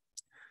about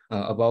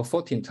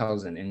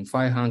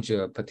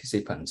 14,500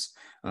 participants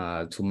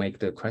to make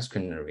the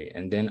questionnaire.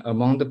 And then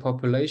among the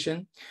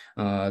population,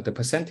 the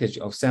percentage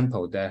of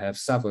sample that have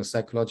suffered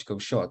psychological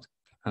shock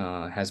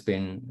has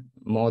been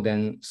more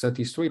than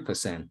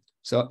 33%.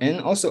 So, and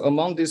also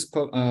among this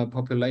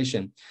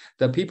population,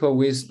 the people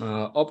with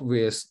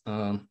obvious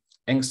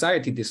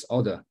anxiety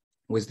disorder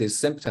with these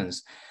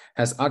symptoms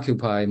has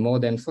occupied more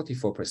than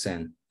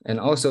 44%. And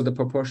also the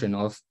proportion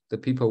of the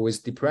people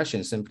with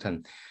depression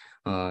symptom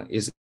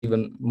is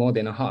even more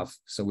than a half,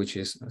 so which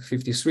is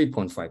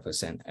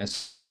 53.5%,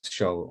 as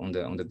shown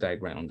on the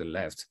diagram on the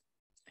left.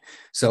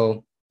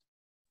 So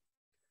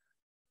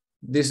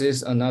this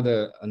is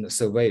another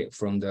survey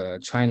from the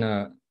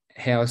China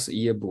Health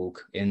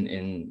Yearbook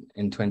in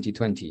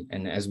 2020,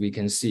 and as we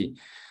can see,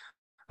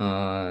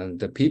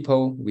 the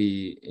people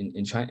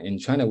in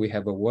China we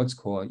have a word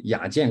called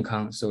亚健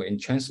康, so in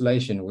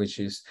translation, which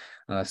is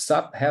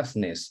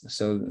sub-healthness.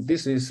 So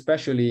this is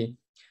especially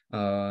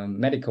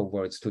medical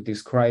words to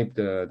describe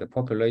the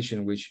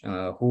population which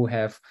who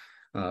have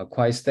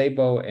quite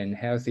stable and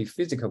healthy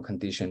physical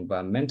condition,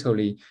 but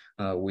mentally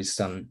with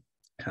some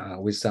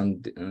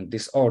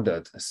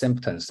disordered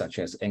symptoms such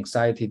as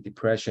anxiety,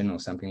 depression, or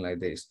something like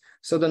this.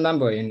 So the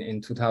number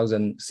in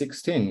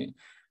 2016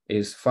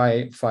 is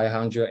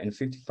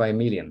 555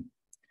 million.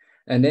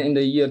 And then in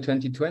the year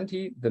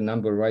 2020, the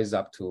number rise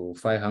up to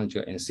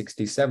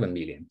 567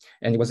 million.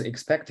 And it was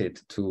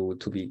expected to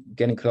be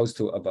getting close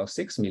to about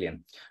 6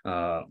 million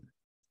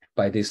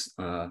by this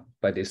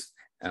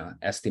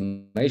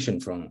estimation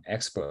from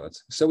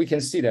experts. So we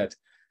can see that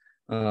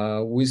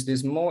with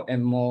this more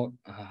and more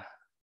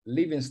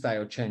living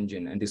style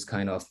changing and this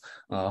kind of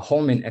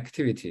homing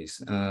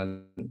activities,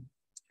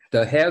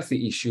 the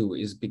healthy issue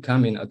is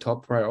becoming a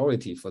top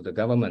priority for the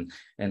government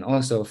and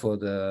also for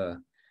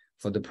the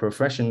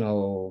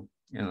professional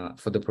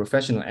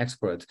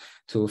expert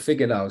to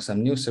figure out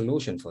some new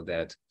solution for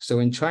that. So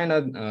in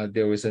China,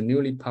 there is a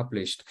newly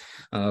published,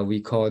 we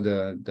call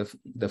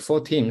the 4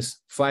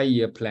 Teams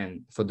 5-year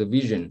plan for the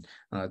vision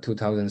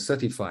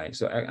 2035.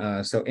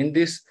 So in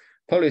this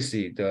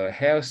policy, the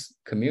health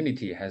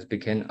community has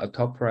become a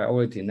top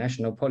priority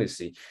national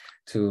policy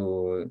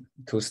to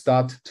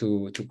start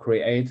to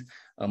create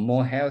a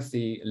more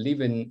healthy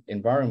living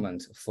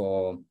environment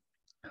for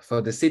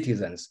the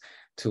citizens,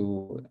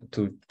 to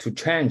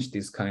change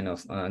this kind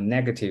of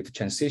negative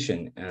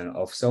transition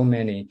of so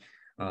many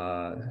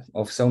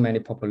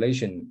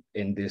population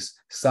in this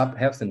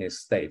sub-healthiness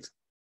state.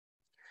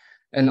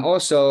 And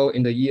also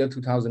in the year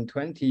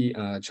 2020,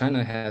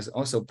 China has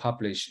also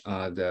published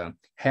the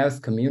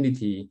health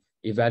community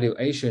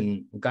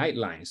evaluation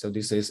guidelines. So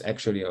this is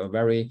actually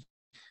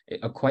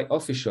a quite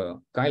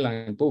official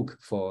guideline book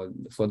for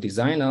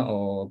designer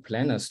or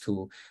planners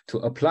to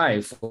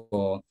apply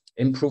for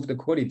improve the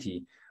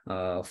quality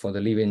for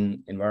the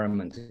living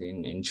environment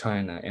in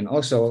China. And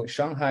also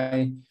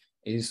Shanghai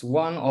is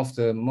one of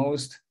the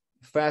most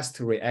fast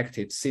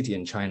reacted city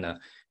in China,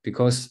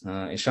 because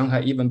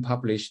Shanghai even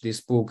published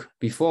this book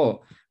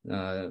before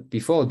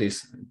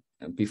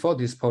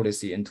this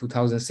policy in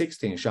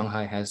 2016.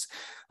 Shanghai has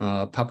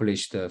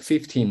published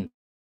 15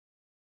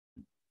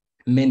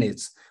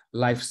 minutes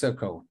life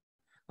cycle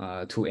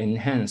to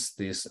enhance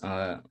this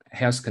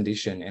health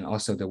condition and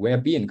also the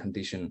well-being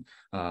condition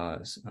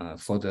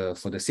for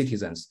the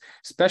citizens.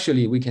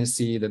 Especially, we can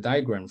see the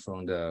diagram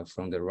from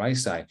the right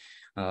side.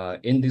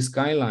 In this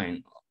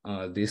guideline,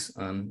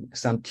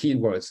 some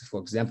keywords,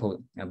 for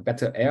example,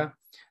 better air,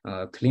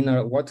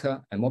 cleaner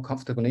water, and more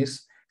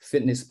comfortableness,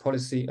 fitness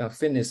policy,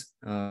 fitness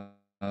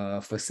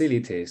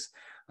facilities,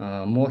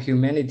 more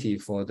humanity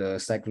for the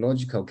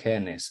psychological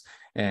careness,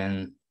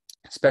 and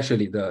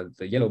especially the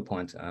yellow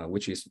point,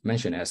 which is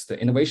mentioned as the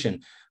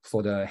innovation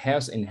for the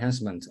health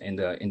enhancement in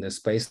the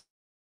space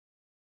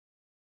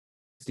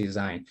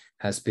design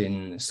has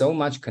been so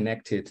much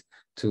connected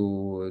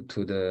to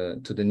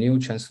the new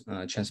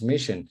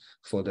transmission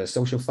for the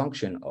social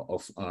function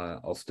of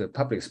the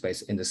public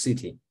space in the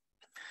city.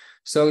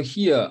 So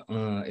here,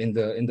 in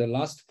the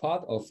last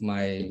part of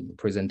my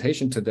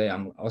presentation today,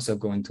 I'm also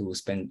going to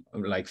spend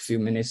like a few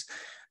minutes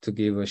to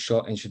give a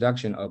short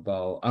introduction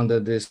about, under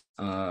this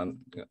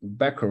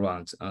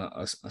background,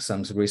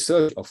 some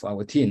research of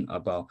our team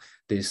about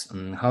this,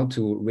 how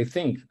to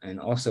rethink and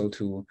also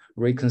to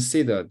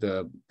reconsider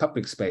the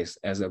public space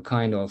as a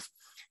kind of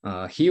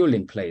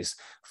healing place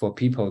for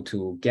people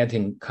to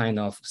getting kind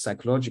of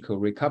psychological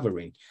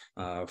recovery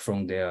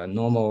from their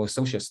normal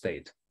social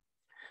state.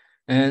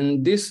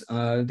 And this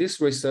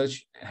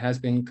research has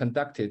been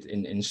conducted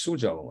in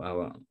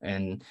Suzhou,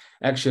 and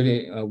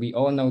actually we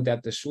all know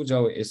that the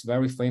Suzhou is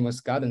very famous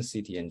garden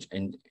city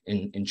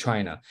in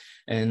China.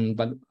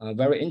 But a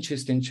very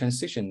interesting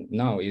transition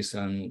now is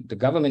the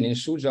government in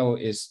Suzhou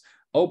is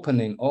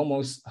opening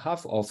almost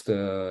half of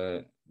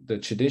the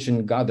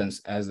traditional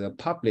gardens as a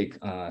public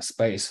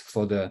space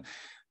for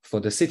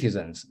the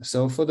citizens.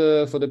 So for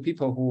the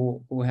people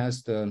who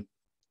has the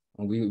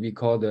we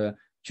call the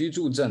居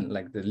住证,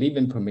 like the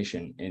living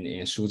permission in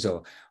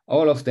Suzhou,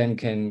 all of them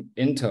can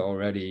enter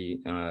already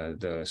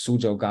the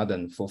Suzhou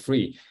garden for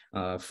free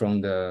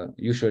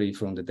usually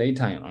from the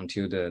daytime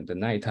until the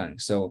nighttime.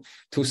 So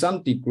to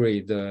some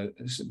degree, the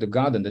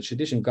garden, the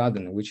traditional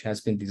garden, which has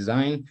been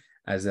designed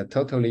as a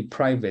totally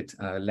private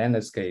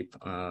landscape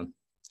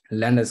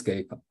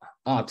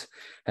art,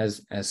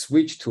 has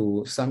switched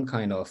to some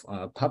kind of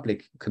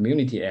public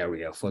community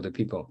area for the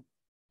people.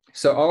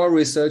 So our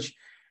research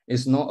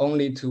is not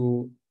only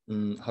to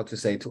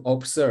to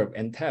observe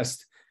and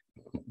test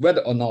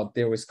whether or not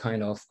there is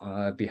kind of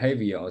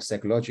behavior or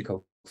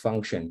psychological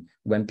function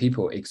when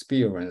people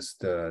experience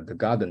the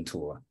garden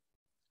tour.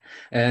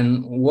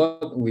 And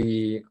what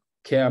we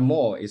care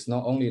more is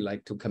not only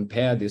like to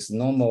compare these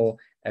normal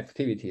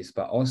activities,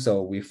 but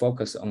also we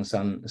focus on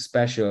some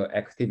special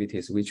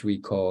activities which we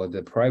call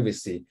the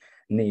privacy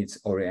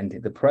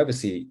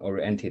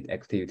oriented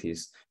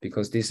activities,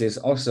 because this is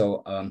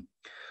also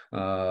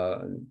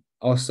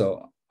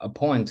a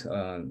point.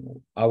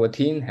 Our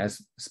team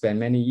has spent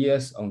many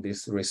years on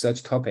this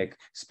research topic,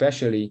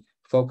 especially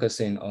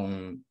focusing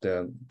on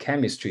the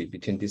chemistry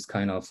between this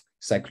kind of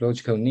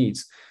psychological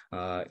needs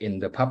in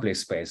the public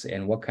space,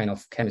 and what kind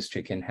of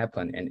chemistry can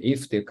happen, and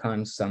if there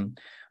comes some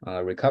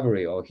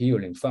recovery or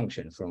healing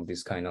function from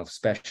this kind of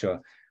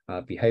special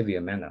behavior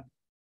manner.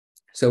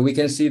 So we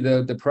can see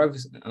the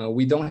privacy.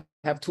 We don't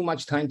have too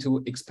much time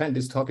to expand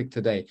this topic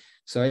today,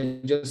 so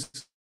I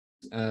just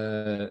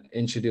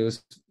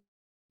introduce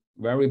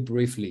very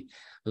briefly,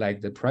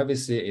 like the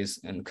privacy is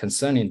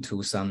concerning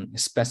to some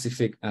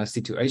specific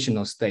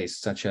situational states,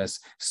 such as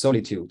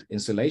solitude,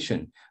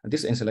 isolation.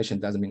 This isolation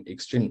doesn't mean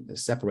extreme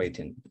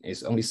separating.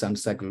 It's only some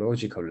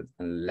psychological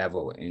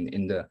level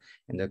in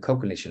the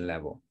cognition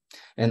level.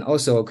 And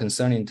also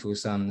concerning to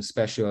some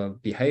special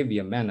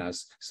behavior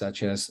manners,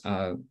 such as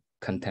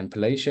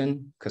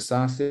contemplation,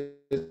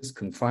 catharsis,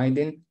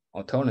 confiding,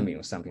 autonomy,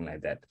 or something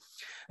like that.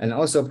 And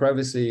also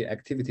privacy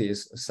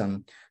activities,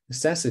 some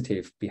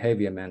sensitive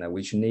behavior manner,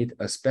 which need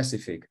a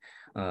specific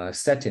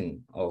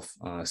setting of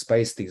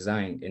space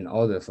design in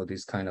order for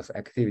this kind of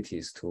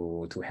activities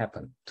to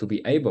happen, to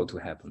be able to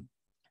happen.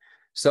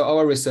 So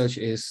our research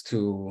is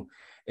to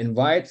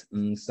invite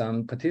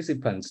some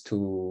participants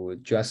to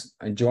just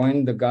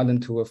join the garden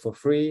tour for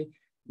free,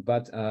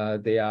 but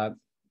they are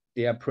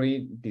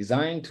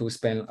pre-designed to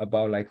spend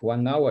about like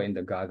 1 hour in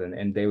the garden,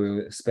 and they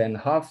will spend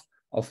half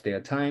of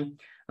their time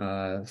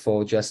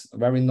for just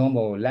very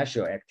normal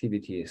leisure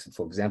activities.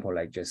 For example,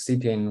 like just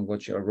sitting,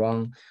 watch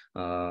around,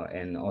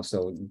 and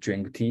also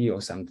drink tea or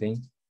something.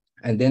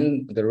 And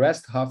then the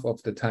rest half of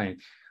the time,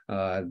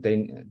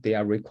 they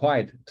are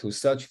required to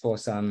search for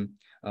some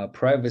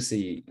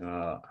privacy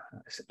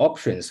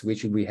options,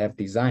 which we have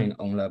designed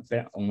on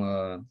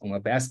a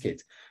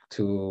basket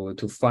to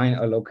find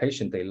a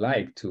location they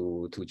like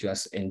to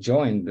just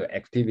enjoy the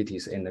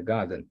activities in the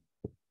garden.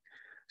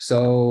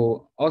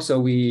 So also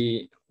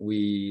we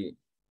we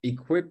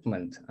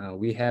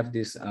have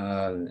this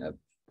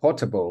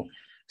portable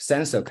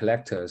sensor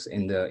collectors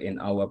in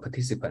our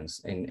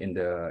participants in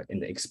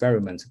the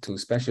experiment to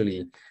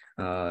especially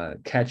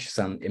catch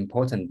some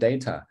important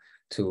data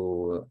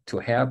to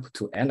help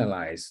to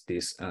analyze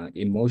this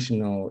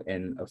emotional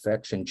and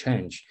affection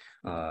change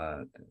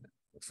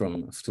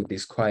to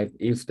describe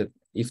if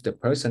the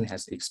person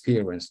has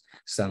experienced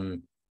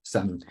some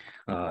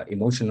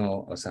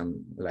emotional or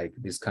some like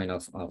this kind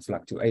of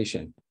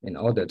fluctuation in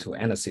order to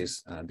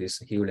analyze this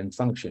healing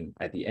function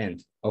at the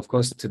end. Of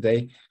course,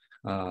 today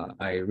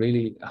I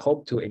really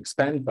hope to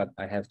expand, but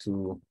I have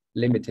to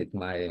limit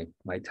my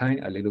time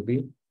a little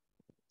bit.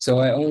 So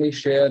I only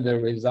share the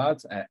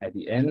results at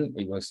the end.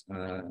 It was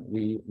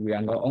we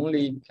are not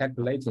only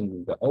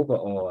calculating the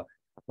overall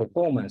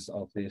performance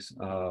of this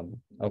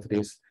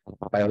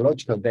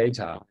biological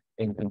data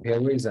in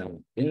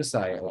comparison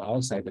inside or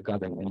outside the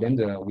garden, and then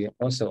we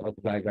also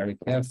apply very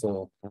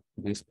careful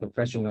this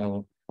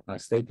professional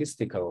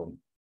statistical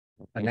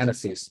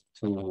analysis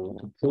to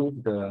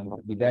prove the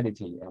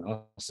validity and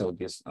also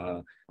this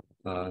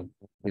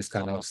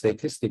kind of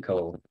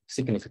statistical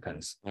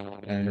significance.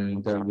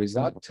 And the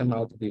result turned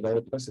out to be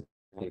very positive,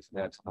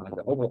 that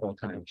the overall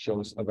time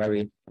shows a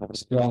very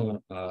strong,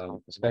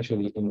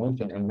 especially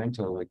emotion and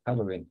mental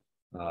recovery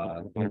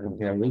in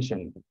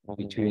comparison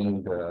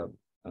between the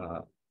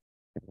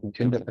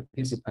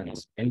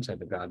participants enter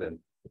the garden.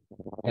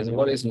 And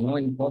what is more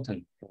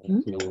important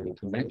to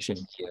mention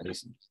here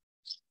is,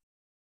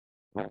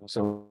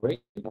 so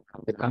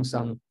there comes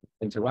some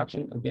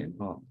interruption again,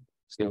 or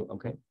still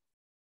okay?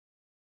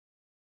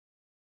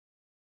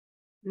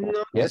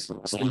 No, yes,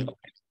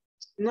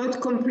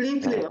 not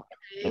completely okay.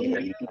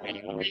 I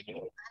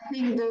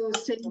think the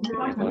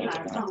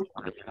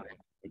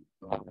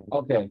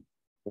okay.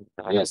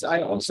 Yes,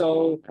 I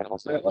also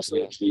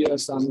hear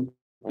some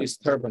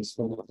disturbance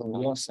from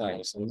your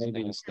side, so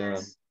maybe it's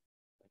the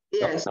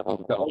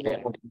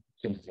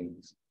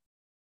things.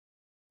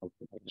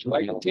 Should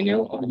I continue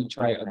or you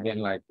try again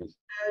like this?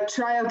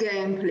 Try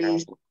again,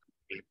 please.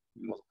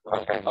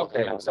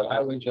 Okay, so I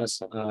will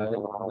just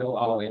go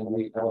out and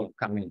we will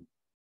come in.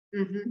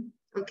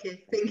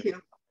 Okay, thank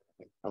you.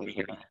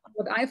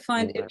 What I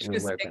find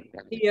interesting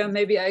here,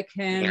 maybe I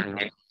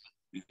can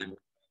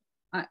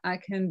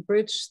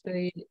bridge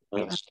the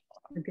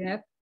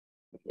gap,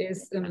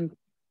 is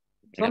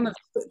Thomas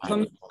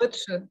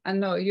Fritsche. I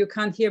know you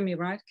can't hear me,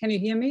 right? Can you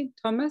hear me,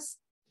 Thomas?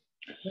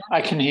 Yeah.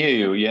 I can hear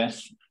you,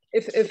 yes.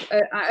 If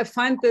I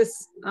find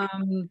this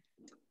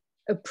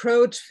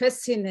approach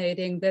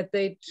fascinating, that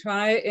they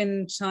try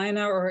in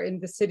China or in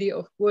the city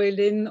of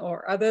Guilin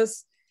or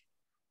others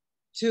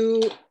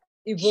to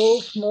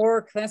evolve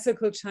more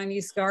classical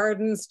Chinese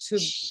gardens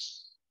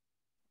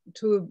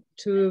to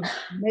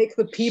make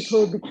the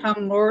people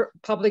become more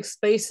public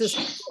spaces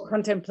for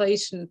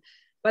contemplation.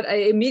 But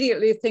I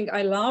immediately think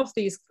I love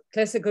these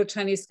classical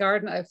Chinese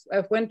garden.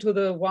 I've went to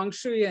the Wang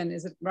Shuyuan,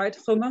 is it right,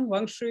 Humang?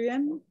 Wang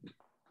Shuyuan?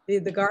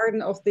 The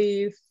garden of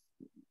the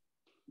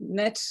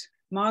net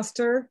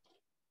master.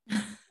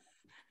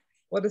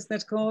 What is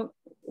that called?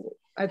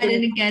 I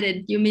didn't get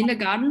it. You mean the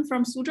garden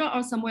from Suzhou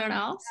or somewhere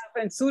else?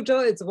 In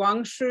Suzhou, it's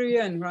Wang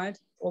Shuyuan, right?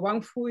 Or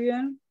Wang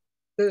Fuyuan?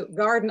 The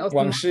garden of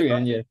Wang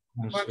Shuyuan, yeah.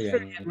 Wang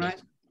Shuyuan,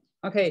 right?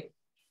 Okay.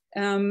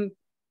 And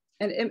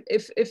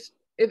if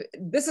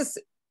this is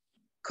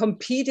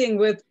competing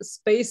with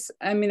space,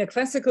 I mean, a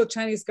classical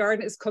Chinese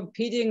garden is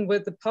competing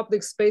with the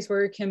public space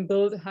where you can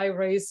build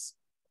high-rise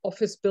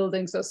office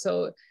buildings or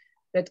so.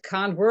 That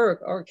can't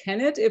work, or can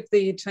it? If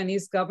the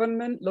Chinese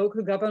government,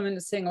 local government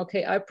is saying,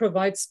 okay, I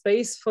provide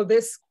space for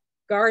this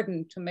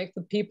garden to make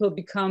the people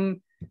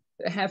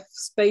have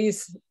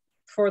space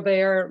for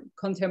their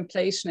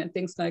contemplation and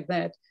things like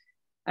that.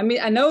 I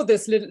mean, I know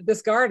this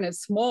garden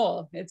is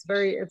small. It's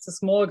a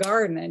small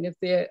garden, and if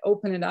they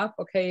open it up,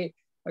 okay,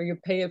 or you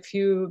pay a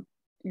few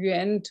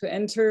yuan to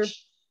enter,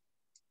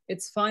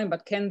 it's fine.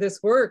 But can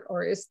this work,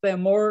 or is there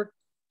more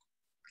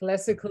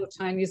classical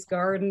Chinese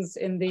gardens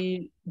in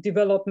the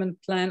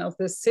development plan of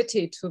the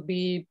city to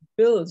be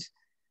built?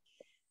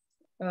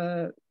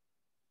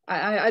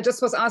 I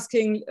just was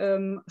asking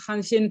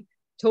Hainxin,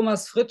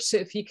 Thomas Fritsche,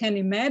 if he can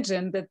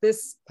imagine that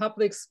this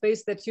public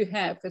space that you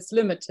have is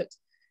limited.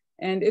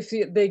 And if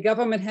the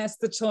government has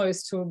the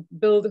choice to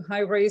build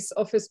high-rise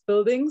office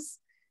buildings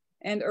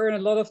and earn a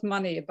lot of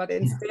money, but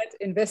instead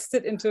invest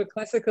it into a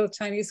classical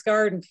Chinese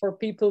garden for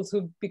people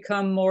to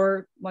become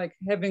more like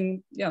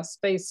having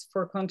space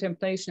for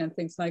contemplation and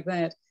things like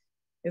that.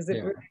 Is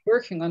it really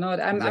working or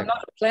not? I'm not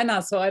a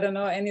planner, so I don't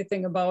know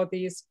anything about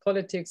these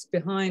politics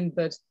behind,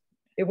 but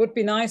it would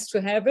be nice to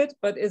have it.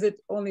 But is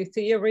it only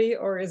theory,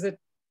 or is it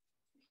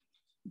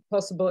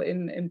possible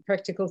in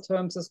practical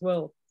terms as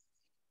well?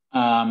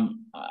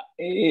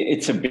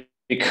 It's a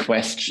big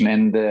question,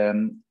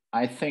 and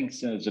I think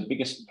the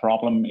biggest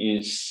problem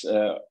is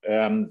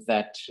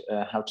that,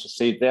 how to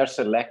say, there's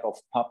a lack of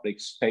public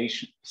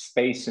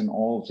space in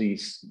all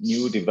these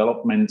new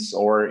developments,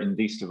 or in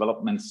these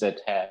developments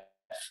that have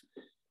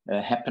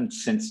happened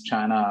since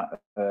China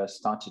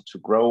started to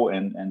grow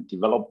and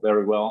develop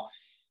very well.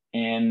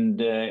 And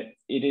it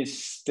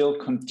is still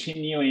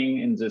continuing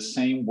in the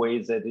same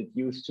way that it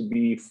used to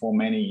be for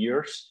many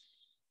years.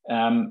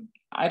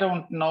 I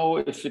don't know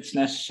if it's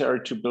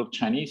necessary to build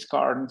Chinese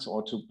gardens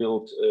or to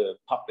build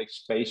public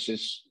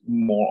spaces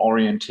more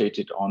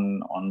orientated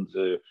on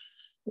the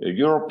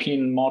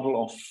European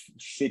model of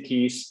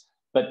cities,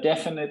 but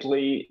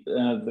definitely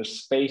the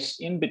space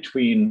in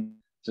between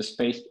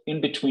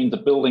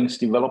the buildings,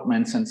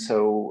 developments, and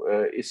so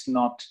is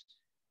not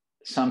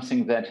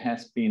something that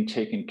has been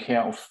taken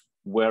care of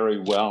very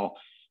well.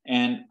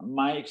 And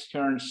my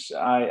experience,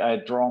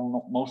 I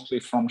draw mostly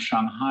from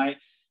Shanghai,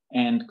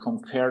 and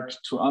compared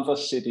to other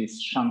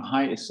cities,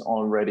 Shanghai is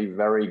already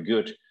very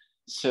good.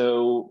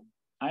 So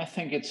I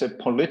think it's a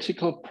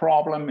political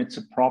problem. It's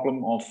a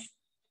problem of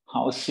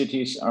how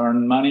cities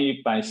earn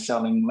money by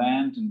selling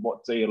land and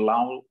what they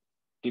allow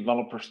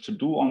developers to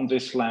do on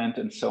this land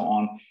and so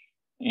on.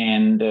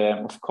 And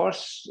of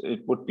course,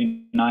 it would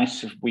be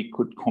nice if we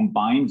could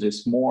combine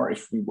this more,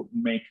 if we would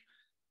make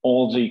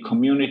all the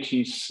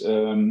communities,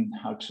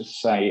 how to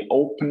say,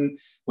 open.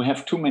 We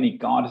have too many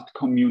guarded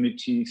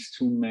communities,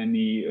 too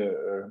many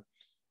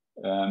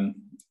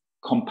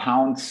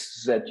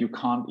compounds that you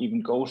can't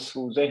even go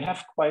through. They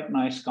have quite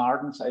nice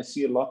gardens. I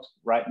see a lot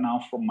right now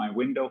from my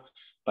window,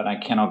 but I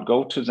cannot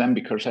go to them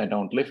because I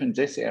don't live in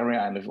this area.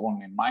 I live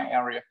only in my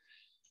area.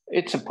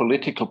 It's a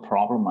political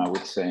problem, I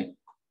would say.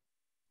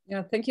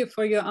 Yeah, thank you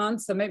for your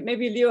answer.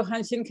 Maybe LIU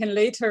Hanxin can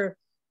later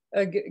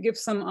give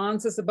some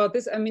answers about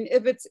this. I mean,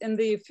 if it's in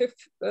the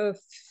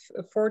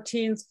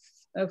 14th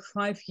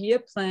 5-year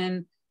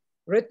plan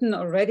written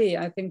already,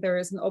 I think there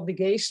is an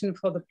obligation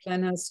for the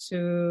planners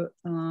to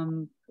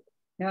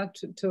have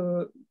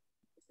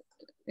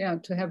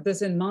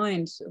this in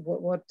mind.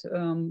 What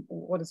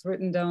is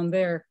written down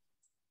there?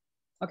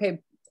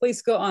 Okay,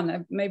 please go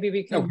on. Maybe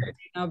we can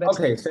now better.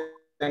 Okay.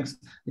 Thanks.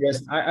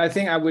 Yes, I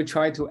think I will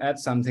try to add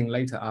something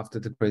later after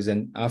the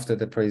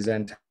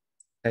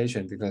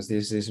presentation, because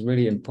this is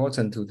really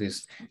important to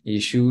these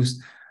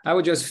issues. I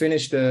will just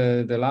finish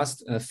the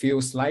last few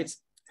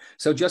slides.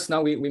 So just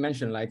now we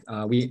mentioned, like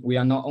we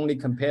are not only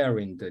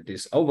comparing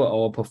this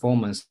overall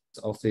performance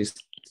of this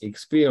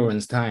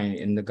experience time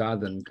in the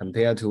garden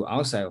compared to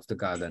outside of the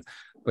garden,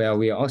 where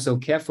we are also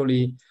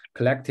carefully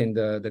collecting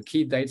the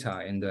key data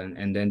and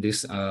then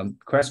this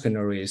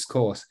questionnaire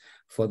scores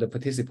for the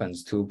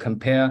participants to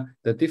compare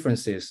the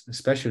differences,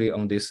 especially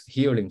on this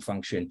healing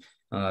function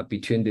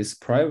between this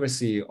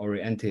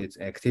privacy-oriented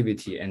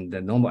activity and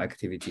the normal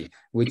activity,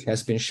 which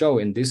has been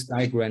shown in this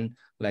diagram.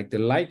 Like the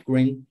light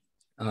green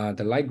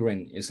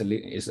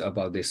is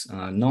about this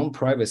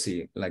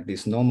non-privacy, like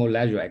this normal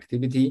leisure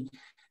activity,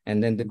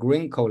 and then the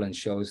green column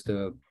shows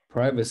the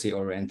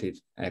privacy-oriented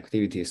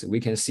activities. We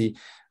can see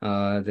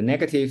the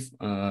negative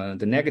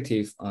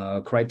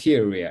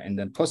criteria and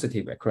then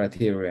positive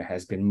criteria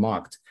has been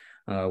marked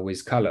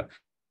with color.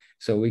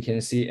 So we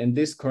can see in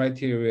this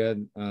criteria,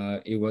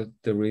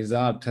 the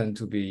result turned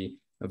to be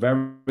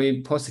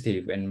very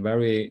positive and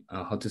very,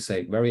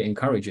 very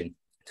encouraging,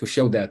 to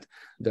show that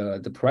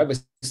the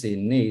privacy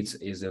needs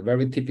is a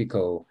very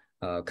typical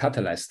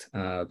catalyst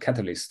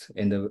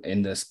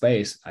in the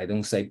space. I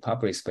don't say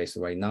public space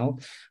right now,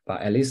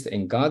 but at least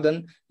in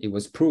garden, it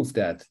was proved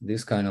that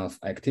this kind of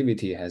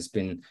activity has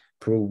been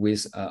proved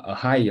with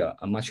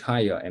a much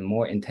higher and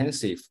more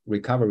intensive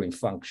recovering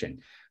function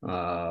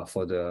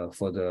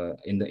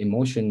in the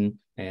emotion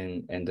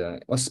and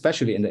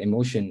especially in the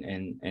emotion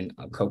and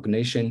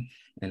cognition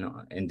and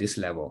in this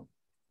level.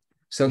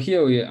 So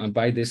here we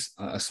by this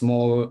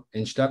small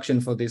introduction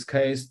for this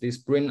case, this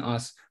bring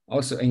us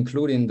also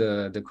including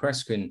the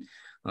question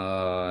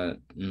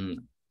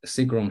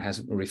Sigrun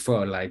has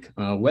referred, like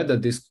whether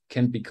this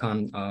can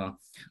become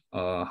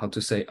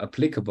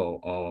applicable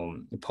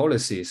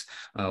policies.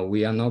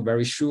 We are not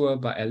very sure,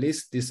 but at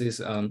least this is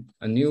a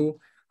new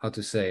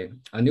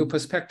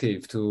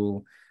perspective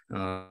to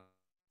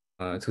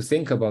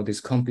think about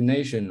this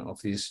combination of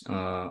this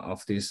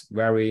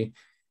very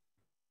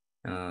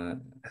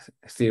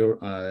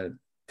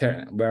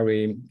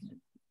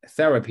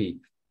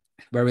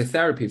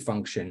therapy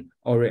function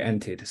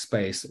oriented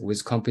space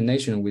with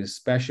combination with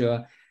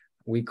special,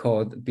 we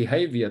call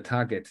behavior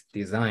target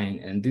design,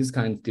 and this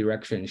kind of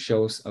direction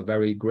shows a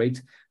very good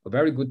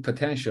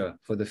potential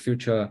for the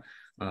future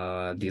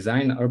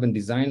urban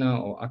designer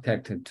or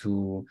architect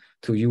to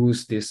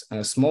use this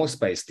small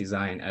space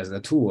design as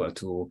a tool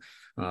to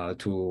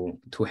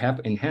help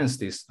enhance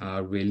this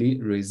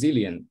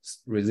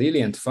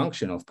resilient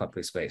function of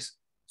public space.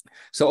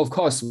 So of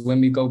course,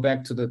 when we go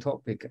back to the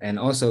topic, and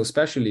also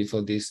especially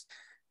for this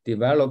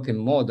developing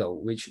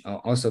model, which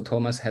also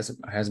Thomas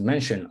has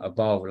mentioned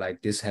above,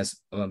 like this has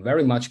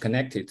very much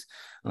connected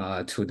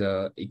to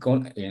the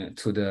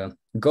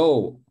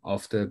goal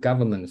of the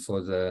government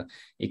for the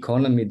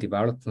economy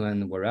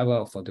development,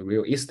 wherever, for the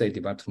real estate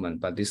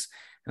development. But this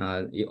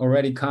it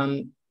already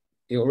come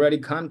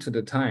to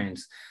the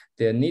times.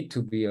 There need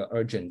to be an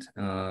urgent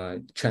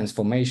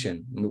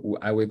transformation.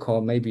 I will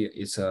call maybe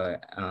it's a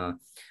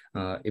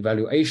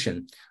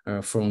evaluation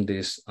from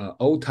this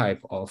old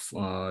type of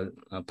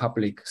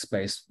public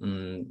space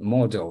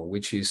model,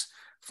 which is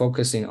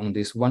focusing on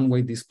this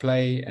one-way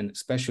display and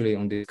especially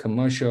on the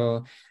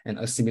commercial and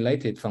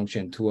assimilated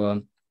function to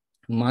a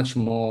much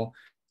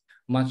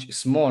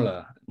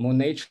smaller, more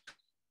natural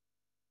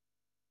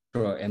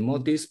and more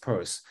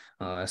dispersed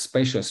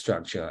spatial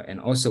structure,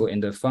 and also in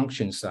the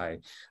function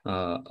side,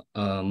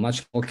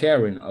 much more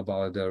caring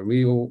about the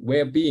real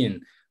well-being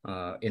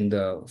in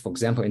the, for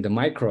example, in the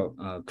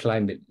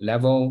microclimate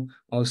level,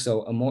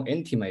 also a more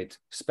intimate,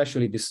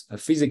 especially this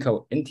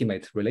physical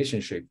intimate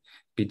relationship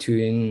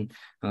between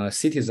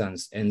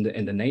citizens and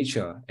the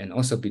nature, and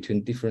also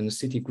between different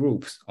city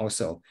groups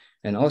also.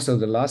 And also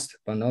the last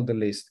but not the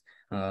least,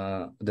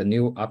 the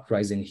new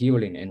uprising,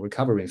 healing and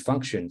recovering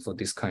function for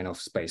this kind of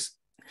space.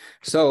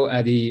 So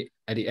at the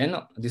end,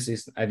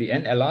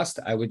 at last,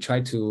 I will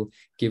try to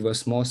give a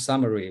small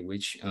summary,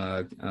 which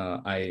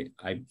I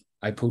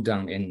put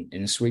down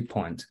in 3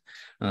 points.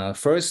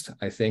 First,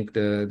 I think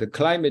the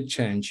climate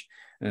change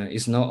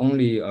is not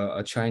only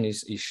a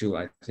Chinese issue.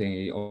 I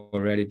think it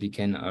already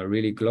became a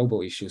really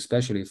global issue,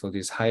 especially for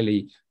this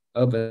highly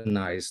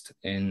urbanized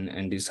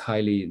and this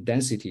highly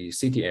density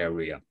city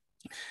area.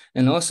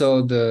 And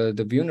also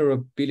the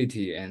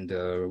vulnerability and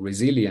the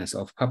resilience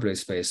of public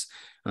space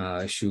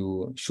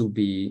should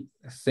be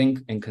think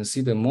and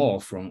consider more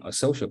from a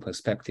social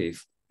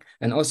perspective.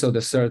 And also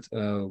the third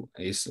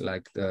is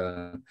like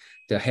the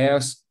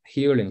health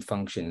healing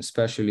function,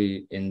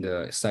 especially in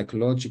the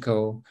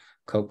psychological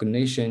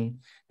cognition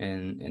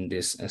and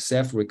this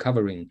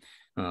self-recovering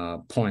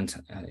point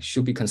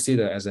should be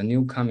considered as a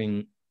new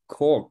coming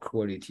core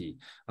quality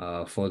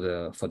for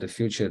the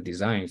future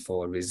design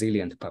for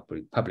resilient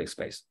public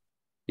space.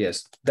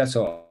 Yes, that's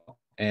all.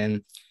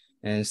 And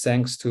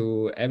thanks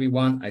to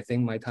everyone. I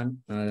think my time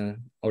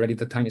already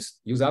the time is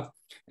used up,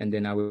 and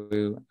then I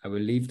will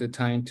leave the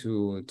time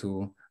to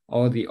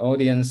all the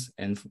audience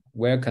and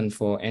welcome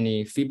for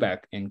any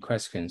feedback and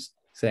questions.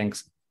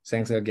 Thanks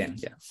again.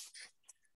 Yeah.